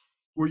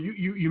 Well,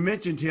 you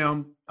mentioned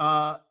him,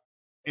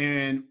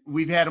 and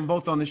we've had them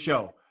both on the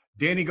show.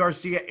 Danny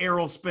Garcia,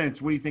 Errol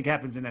Spence. What do you think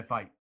happens in that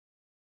fight?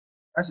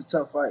 That's a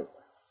tough fight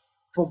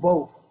for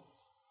both.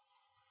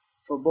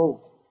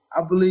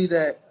 I believe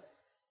that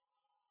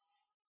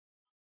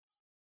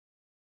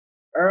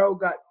Errol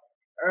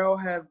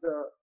have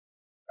the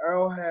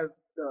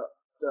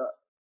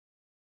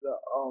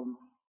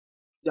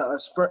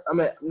I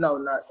mean, no,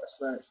 not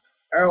experience.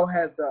 Errol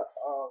had the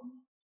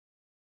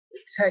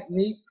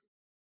technique,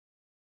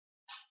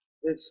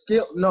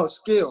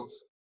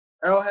 skills.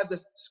 Errol had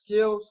the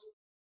skills.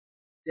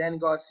 Danny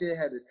Garcia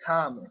had the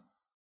timing.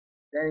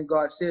 Danny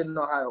Garcia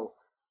know how to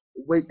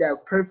wait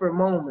that perfect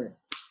moment.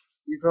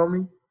 You feel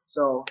me?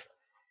 So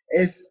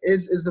It's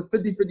a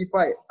 50-50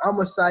 fight. I'm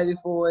excited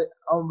for it.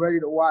 I'm ready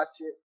to watch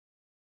it.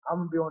 I'm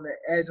gonna be on the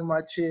edge of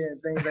my chair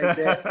and things like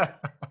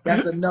that.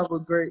 That's another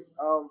great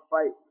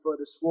fight for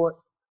the sport,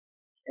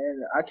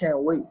 and I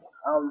can't wait.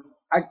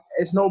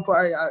 It's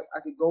nobody I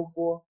could go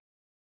for.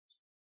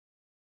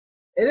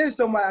 It is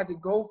somebody I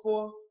could go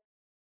for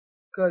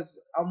because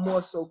I'm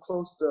more so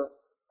close to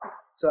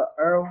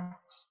Earl.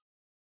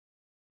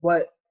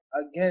 But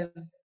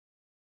again,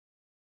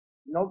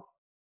 nope.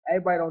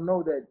 Everybody don't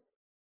know that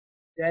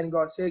Danny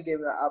Garcia gave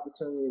me an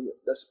opportunity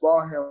to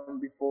spar him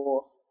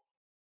before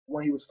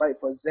when he was fighting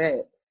for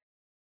Zed.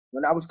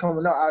 When I was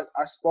coming up,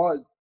 I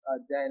sparred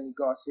Danny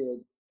Garcia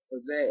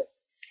for Zed.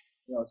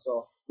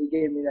 So he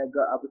gave me that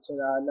good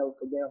opportunity. I'll never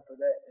forget him for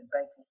that, and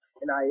thankful.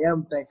 And I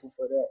am thankful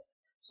for that.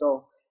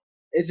 So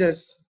it's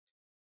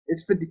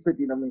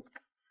 50-50 to me.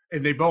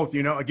 And they both,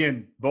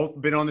 again,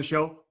 both been on the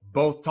show,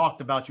 both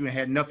talked about you and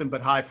had nothing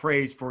but high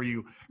praise for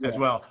you as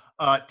well.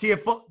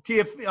 Tiafomo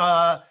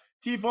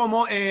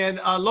and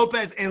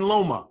Lopez and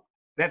Loma,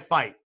 that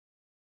fight.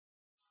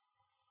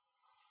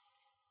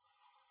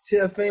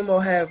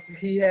 Tiafomo had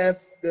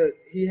the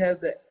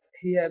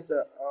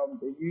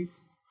youth.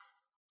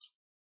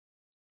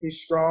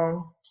 He's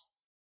strong.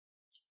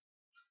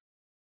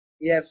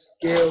 He has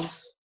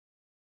skills.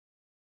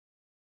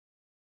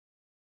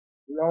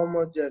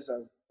 Loma just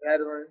a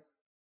veteran.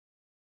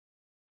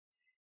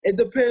 It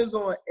depends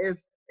on if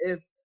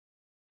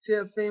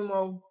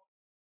Tiafomo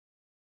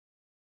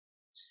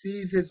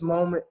sees his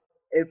moment.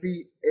 If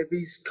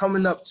he's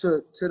coming up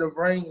to the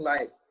ring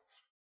like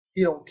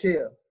he don't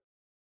care.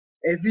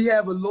 If he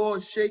have a little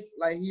shake,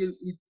 like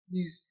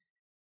he's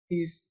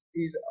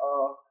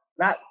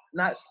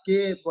not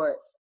scared, but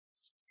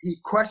he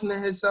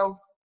questioning himself,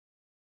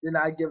 then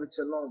I give it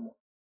to Loma.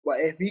 But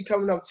if he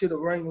coming up to the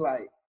ring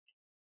like,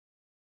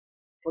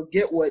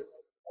 forget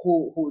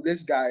who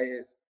this guy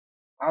is,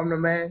 I'm the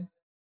man,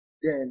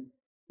 then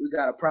we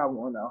got a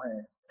problem on our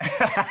hands.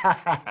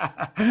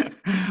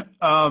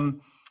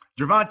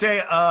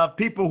 Gervonta,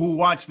 people who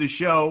watch the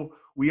show,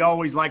 we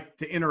always like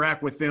to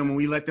interact with them and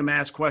we let them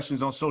ask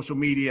questions on social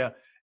media,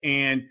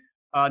 and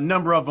a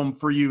number of them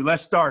for you.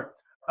 Let's start.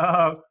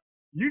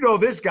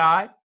 This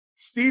guy,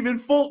 Stephen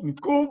Fulton,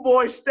 Cool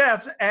Boy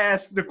Steph's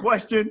asked the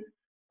question,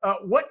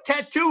 what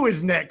tattoo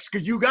is next?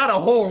 Because you got a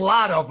whole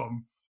lot of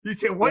them. He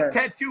said, what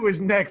tattoo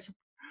is next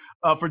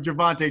for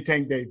Gervonta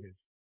Tank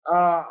Davis?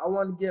 I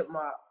want to get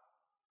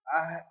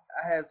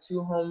I have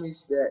two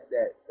homies that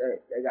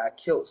got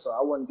killed, so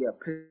I want to get a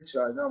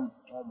picture of them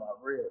on my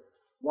rib.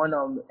 One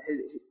of them,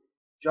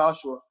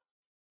 Joshua,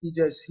 he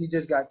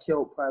just got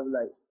killed probably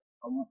like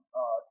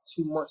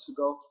 2 months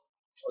ago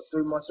or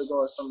 3 months ago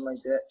or something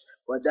like that.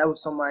 But that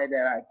was somebody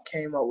that I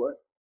came up with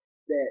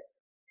that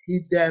he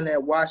down there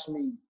watched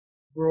me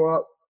grow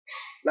up.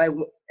 Like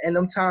in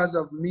them times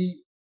of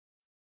me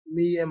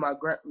and my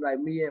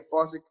me and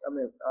foster,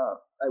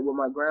 like with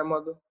my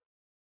grandmother.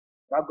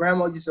 My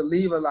grandma used to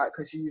leave a lot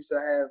because she used to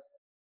have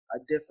a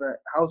different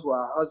house with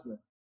her husband.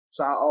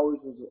 So I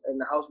always was in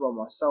the house by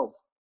myself.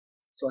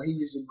 So he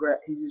used to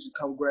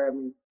come grab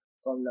me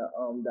from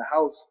the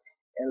house,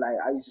 and like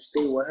I used to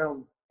stay with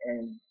him,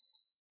 and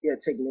he'd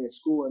take me to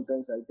school and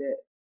things like that.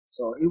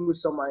 So he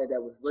was somebody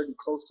that was really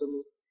close to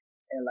me,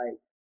 and like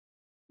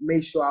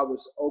made sure I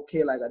was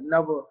okay. Like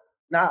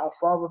not a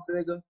father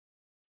figure,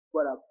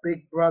 but a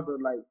big brother,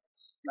 like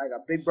a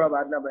big brother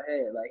I never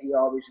had. Like he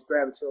always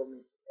gravitated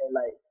me and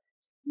like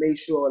made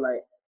sure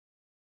like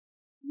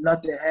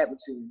nothing happened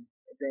to me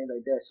and things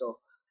like that. So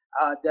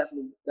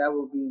definitely that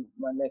would be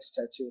my next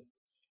tattoo.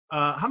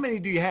 How many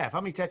do you have?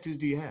 How many tattoos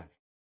do you have?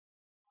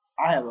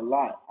 I have a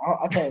lot.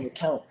 I can't even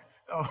count.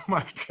 Oh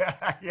my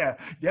God! Yeah,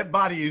 that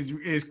body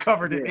is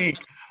covered in ink.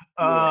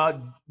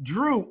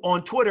 Drew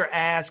on Twitter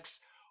asks,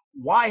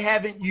 "Why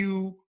haven't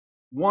you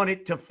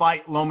wanted to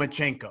fight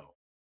Lomachenko?"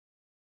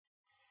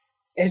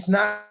 It's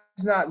not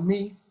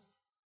me.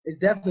 It's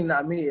definitely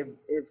not me. If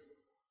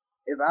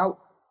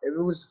it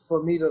was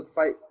for me to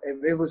fight,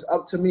 if it was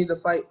up to me to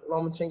fight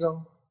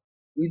Lomachenko,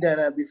 we then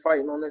I'd be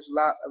fighting on this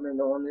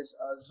on this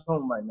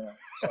Zoom right now.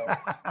 So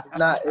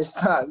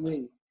it's not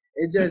me.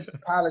 It's just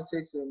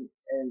politics and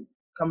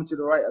coming to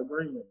the right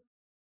agreement.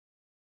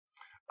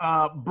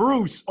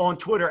 Bruce on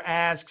Twitter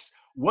asks,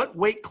 what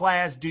weight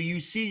class do you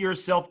see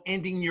yourself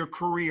ending your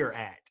career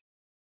at?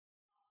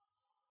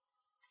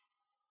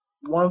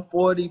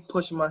 140,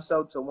 pushing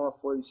myself to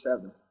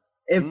 147.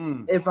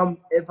 If I'm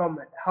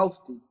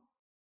healthy.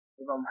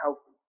 If I'm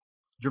healthy.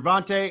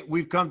 Gervonta,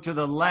 we've come to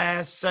the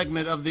last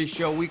segment of this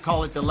show. We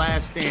call it The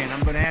Last Stand.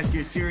 I'm going to ask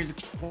you a series of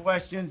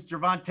questions.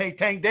 Gervonta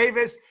Tank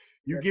Davis,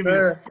 give me the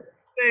first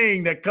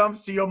thing that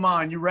comes to your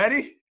mind. You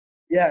ready?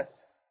 Yes.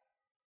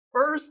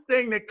 First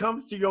thing that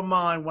comes to your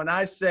mind when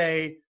I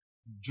say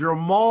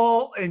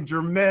Jamal and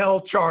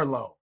Jermell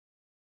Charlo.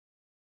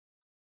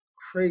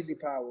 Crazy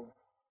power.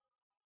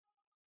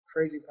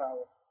 Crazy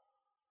power.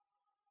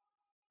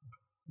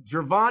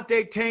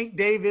 Gervonta Tank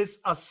Davis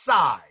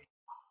aside,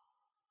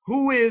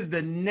 who is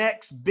the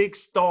next big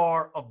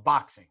star of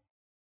boxing?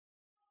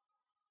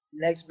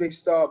 Next big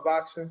star of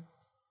boxing?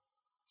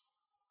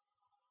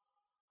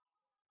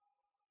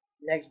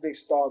 Next big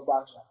star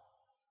boxer.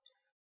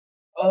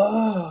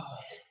 Oh.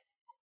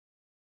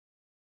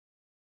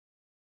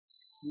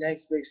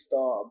 Next big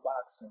star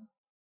boxing.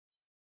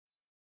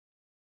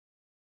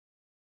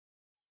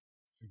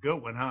 It's a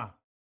good one, huh?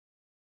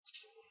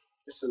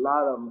 It's a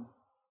lot of them.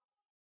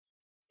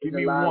 Give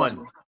me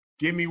one.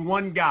 Give me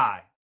one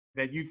guy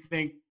that you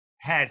think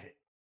has it.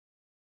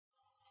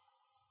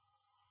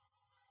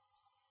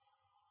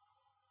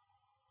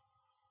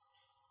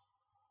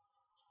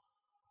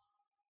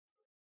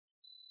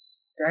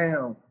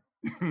 Damn.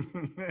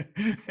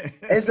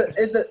 It's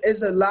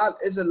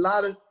a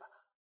lot of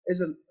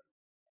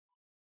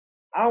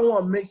I don't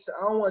want to mix. I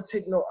don't want to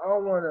take no. I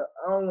don't want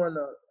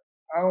to.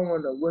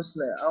 What's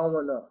that? I don't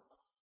want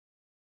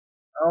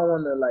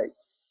to like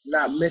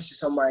not mention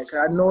somebody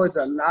because I know it's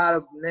a lot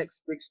of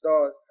next big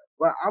stars.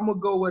 But I'm gonna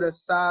go with a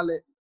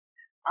solid.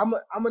 I'm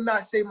gonna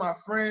not say my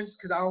friends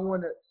because I don't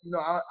want to. You know,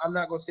 I'm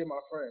not gonna say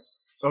my friends.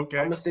 Okay.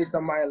 I'm gonna say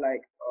somebody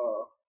like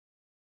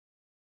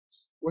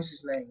what's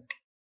his name?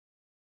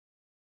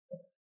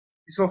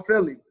 He's from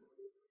Philly.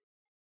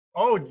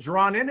 Oh,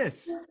 Gervonta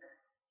Ennis.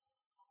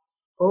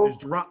 Who?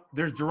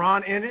 There's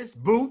Gervonta Ennis.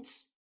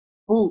 Boots.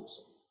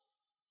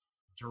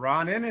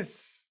 Gervonta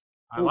Ennis.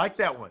 I like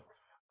that one.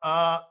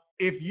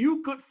 If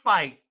you could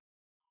fight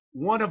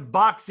one of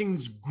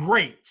boxing's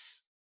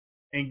greats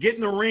and get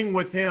in the ring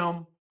with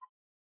him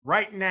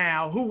right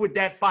now, who would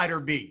that fighter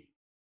be?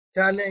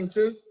 Can I name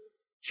two?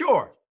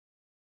 Sure.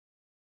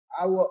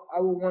 I would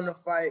want to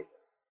fight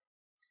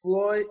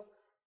Floyd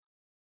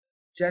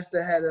just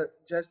to have that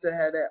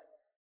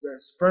the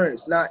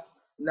experience, not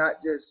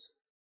just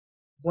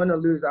win or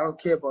lose. I don't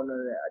care about none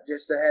of that.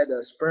 Just to have the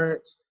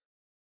experience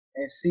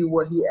and see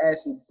what he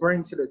actually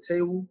brings to the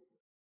table,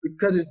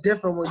 because it's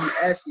different when you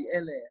actually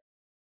in there.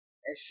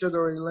 And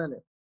Sugar Ray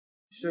Leonard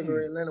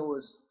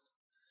was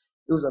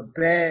a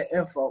bad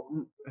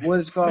info.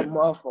 What is called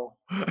mofo.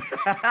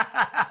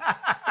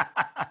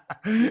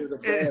 He was a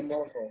bad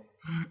mofo.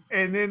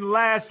 And then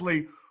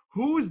lastly,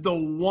 who's the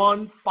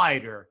one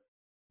fighter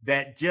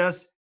that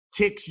just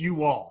ticks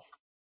you off?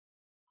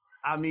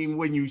 I mean,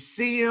 when you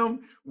see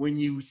him,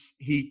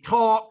 he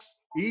talks,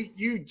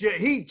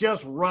 he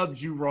just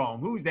rubs you wrong.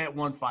 Who's that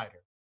one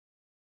fighter?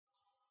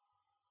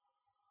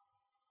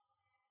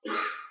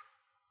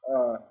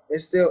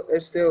 It's still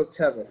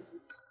Tevin.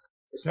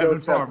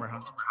 Tevin Farmer,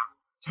 huh?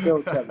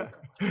 Still Tevin.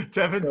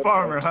 Tevin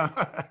Farmer, huh?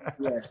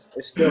 Yes,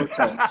 it's still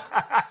Tevin.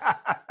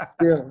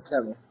 Still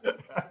Tevin.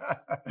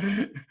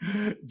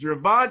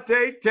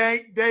 Gervonta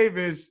Tank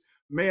Davis.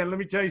 Man, let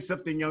me tell you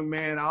something, young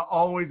man. I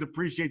always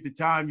appreciate the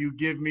time you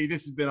give me.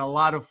 This has been a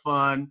lot of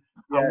fun.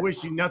 Yes. I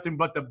wish you nothing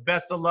but the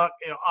best of luck,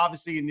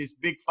 obviously, in this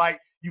big fight.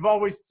 You've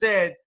always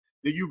said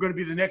that you're going to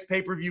be the next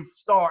pay-per-view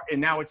star,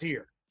 and now it's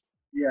here.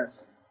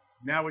 Yes.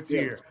 Now it's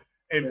here.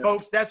 And,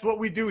 folks, that's what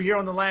we do here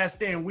on The Last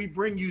Stand. We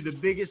bring you the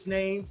biggest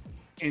names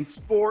in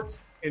sports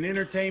and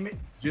entertainment,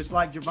 just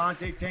like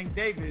Gervonta Tank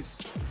Davis.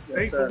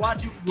 Thanks for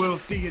watching. We'll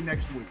see you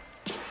next week.